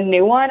 Mm-hmm. But the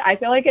new one, I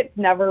feel like it's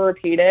never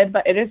repeated,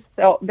 but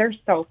they're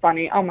so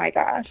funny. Oh my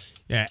gosh.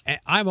 Yeah,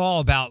 I'm all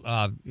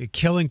about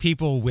killing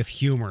people with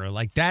humor.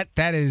 Like that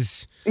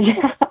is,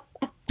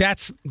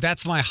 That's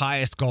my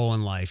highest goal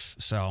in life.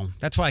 So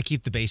that's why I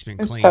keep the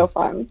basement clean. So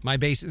fun. My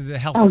the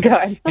health. Oh,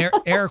 good.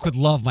 Eric would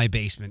love my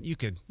basement. You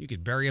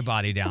could bury a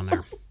body down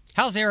there.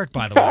 How's Eric,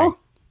 by the way?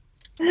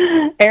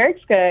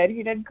 Eric's good.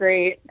 He did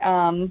great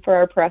for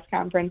our press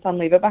conference on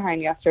Leave It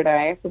Behind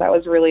yesterday, so that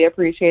was really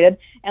appreciated.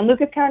 And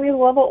Lucas County is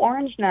level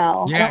orange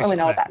now. Yeah, I don't really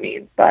know what that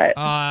means, but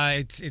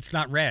it's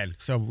not red.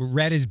 So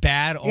red is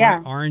bad.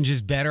 Orange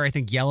is better. I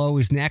think yellow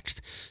is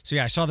next. So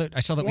yeah, I saw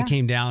that we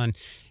came down,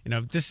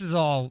 and this is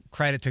all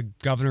credit to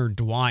Governor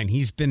DeWine.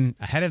 He's been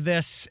ahead of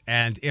this,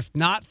 and if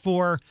not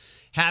for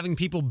having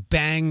people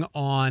bang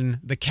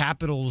on the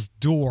Capitol's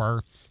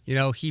door,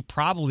 he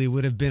probably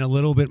would have been a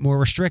little bit more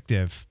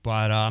restrictive.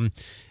 But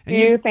do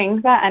you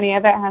think that any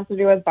of it has to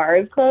do with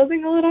bars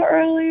closing a little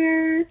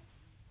earlier?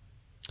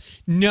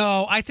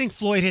 No, I think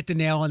Floyd hit the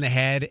nail on the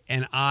head,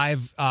 and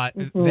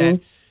that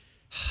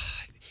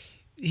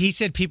he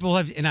said people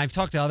have, and I've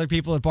talked to other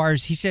people at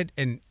bars. He said,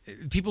 and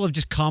people have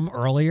just come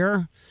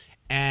earlier,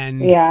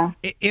 and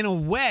in a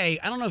way,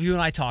 I don't know if you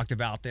and I talked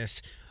about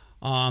this.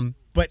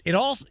 But it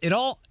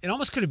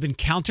almost could have been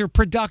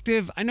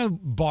counterproductive. I know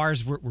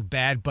bars were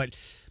bad, but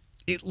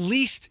at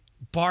least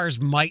bars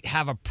might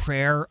have a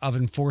prayer of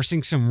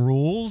enforcing some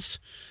rules.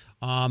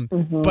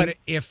 But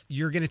if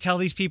you're going to tell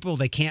these people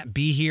they can't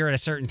be here at a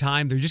certain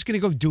time, they're just going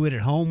to go do it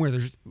at home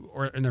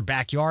or in their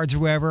backyards or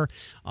wherever,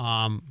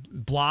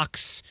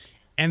 blocks,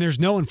 and there's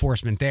no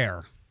enforcement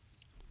there.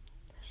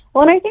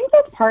 Well, and I think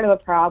that's part of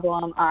the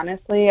problem,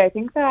 honestly. I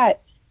think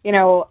that,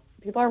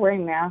 people are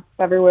wearing masks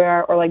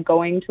everywhere or like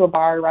going to a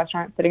bar or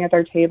restaurant, sitting at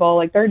their table.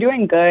 Like they're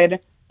doing good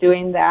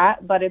doing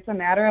that, but it's a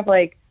matter of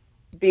like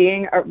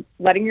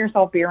letting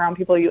yourself be around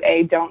people you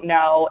don't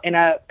know in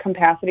a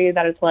capacity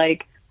that it's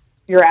like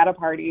you're at a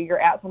party,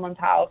 you're at someone's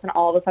house, and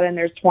all of a sudden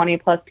there's 20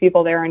 plus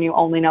people there and you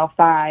only know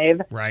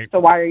 5. Right. So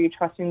why are you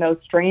trusting those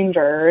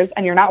strangers?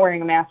 And you're not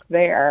wearing a mask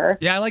there.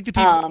 Yeah, I like the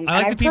people.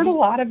 I've heard a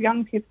lot of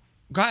young people.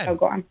 Go ahead. Oh,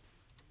 go on.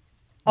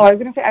 Oh, I was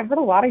going to say, I've heard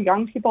a lot of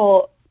young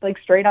people like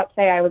straight up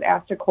say I was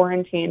asked to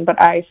quarantine, but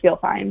I feel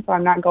fine, so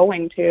I'm not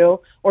going to,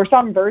 or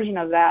some version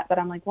of that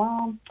I'm like,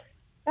 well,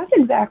 that's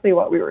exactly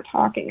what we were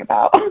talking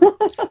about.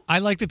 I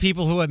like the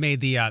people who have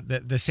made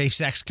the safe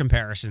sex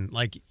comparison.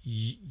 Like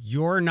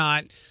you're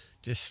not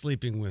just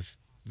sleeping with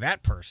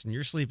that person,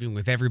 you're sleeping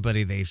with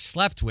everybody they've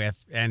slept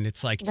with, and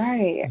it's like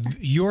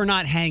you're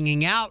not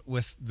hanging out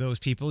with those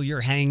people,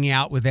 you're hanging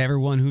out with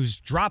everyone whose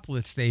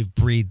droplets they've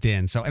breathed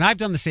in. So, and I've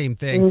done the same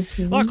thing.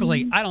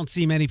 Luckily I don't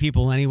see many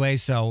people anyway,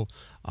 so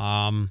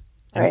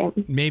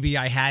maybe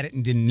I had it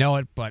and didn't know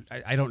it, but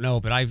I don't know.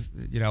 But I've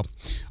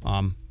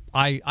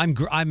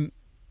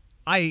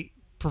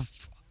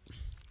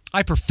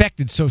I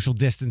perfected social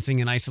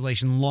distancing and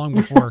isolation long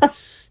before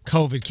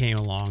COVID came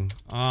along.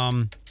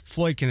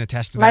 Floyd can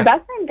attest to that.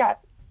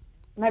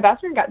 My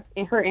best friend got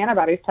her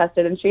antibodies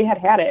tested, and she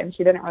had it, and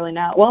she didn't really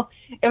know. Well,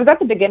 it was at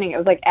the beginning. It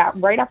was like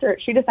right after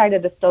she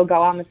decided to still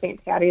go on the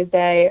St. Patty's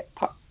Day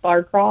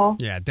bar crawl.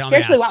 Yeah, dumbass. She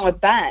actually went with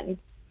Ben.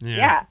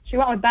 Yeah, she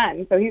went with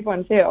Ben, so he's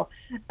one too.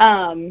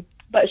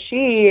 But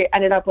she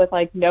ended up with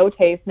like no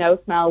taste, no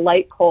smell,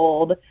 light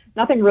cold,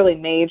 nothing really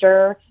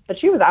major. But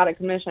she was out of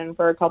commission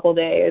for a couple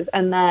days,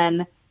 and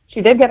then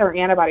she did get her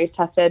antibodies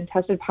tested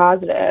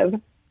positive,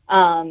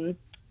 and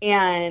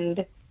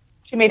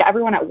she made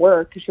everyone at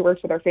work, because she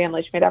works with her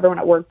family, she made everyone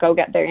at work go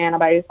get their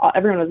antibodies.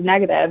 Everyone was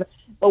negative.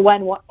 But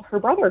when her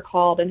brother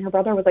called, and her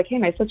brother was like, hey,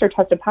 my sister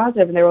tested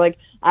positive, and they were like,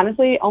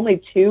 honestly,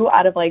 only 2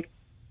 out of like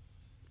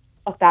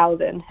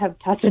 1,000 have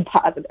tested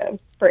positive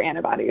for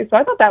antibodies. So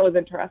I thought that was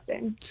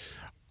interesting.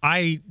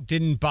 I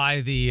didn't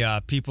buy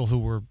the people who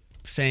were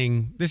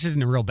saying this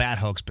isn't a real bad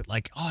hoax, but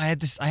like, oh, I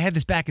had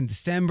this back in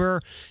December,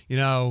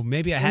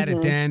 maybe I had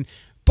it then.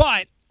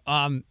 But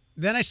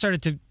then I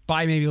started to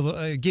buy maybe a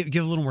little, give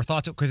a little more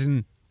thought to it, because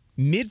in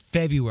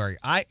mid-February,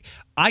 I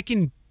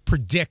can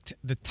predict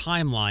the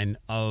timeline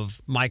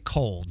of my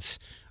colds.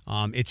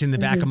 It's in the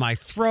back of my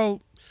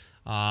throat.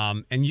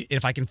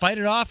 If I can fight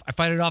it off, I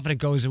fight it off and it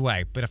goes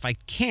away. But if I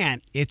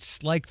can't,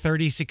 it's like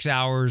 36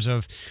 hours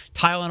of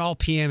Tylenol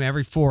PM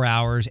every 4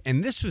 hours.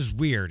 And this was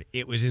weird.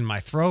 It was in my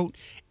throat.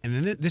 And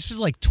then this was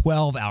like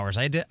 12 hours.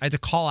 I had to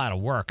call out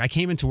of work. I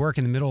came into work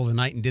in the middle of the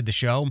night and did the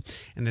show,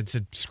 and then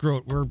said, screw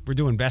it, we're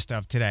doing best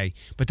of today.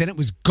 But then it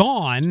was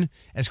gone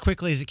as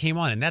quickly as it came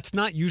on. And that's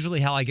not usually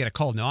how I get a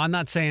cold. No, I'm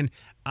not saying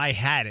I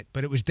had it,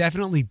 but it was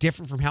definitely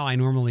different from how I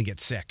normally get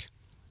sick.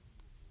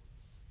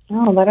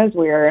 Oh, that is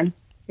weird.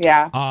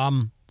 Yeah.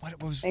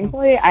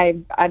 Thankfully,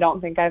 I don't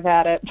think I've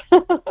had it.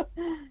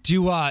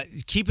 Do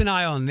keep an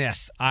eye on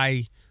this.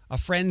 A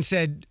friend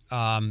said,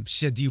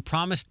 she said, do you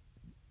promise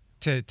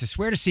to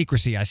swear to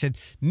secrecy? I said,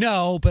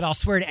 no, but I'll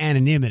swear to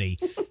anonymity.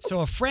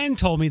 So a friend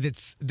told me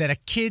that a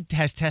kid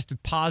has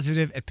tested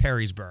positive at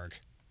Perrysburg.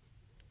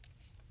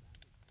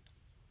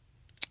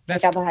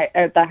 That's at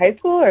the high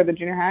school or the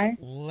junior high?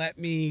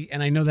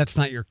 And I know that's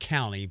not your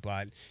county,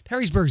 but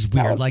Perrysburg's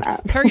weird. No, like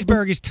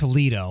Perrysburg is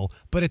Toledo,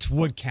 but it's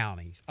Wood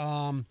County.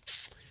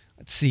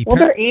 Let's see. Well,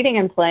 they're eating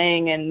and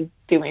playing and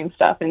doing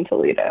stuff in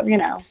Toledo,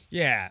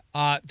 Yeah.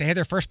 They had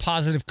their first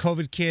positive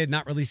COVID kid,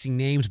 not releasing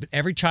names, but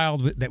every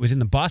child that was in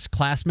the bus,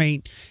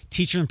 classmate,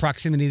 teacher in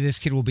proximity to this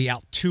kid will be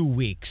out 2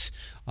 weeks.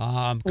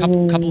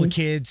 Couple of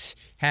kids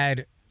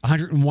had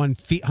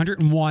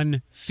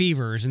 101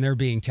 fevers, and they're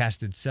being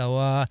tested.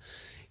 So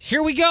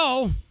here we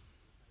go.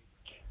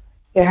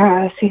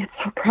 Yeah, see, it's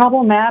so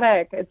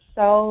problematic.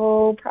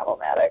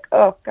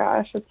 Oh,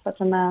 gosh, it's such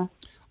a mess.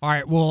 All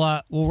right,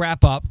 we'll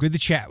wrap up. Good to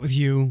chat with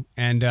you.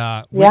 And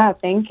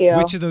thank you.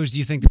 Which of those do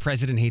you think the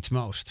president hates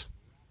most?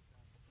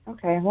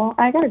 Okay, well,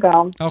 I gotta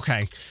go.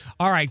 Okay.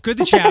 All right, good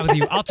to chat with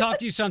you. I'll talk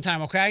to you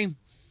sometime, okay?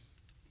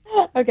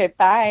 Okay,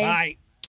 bye. Bye.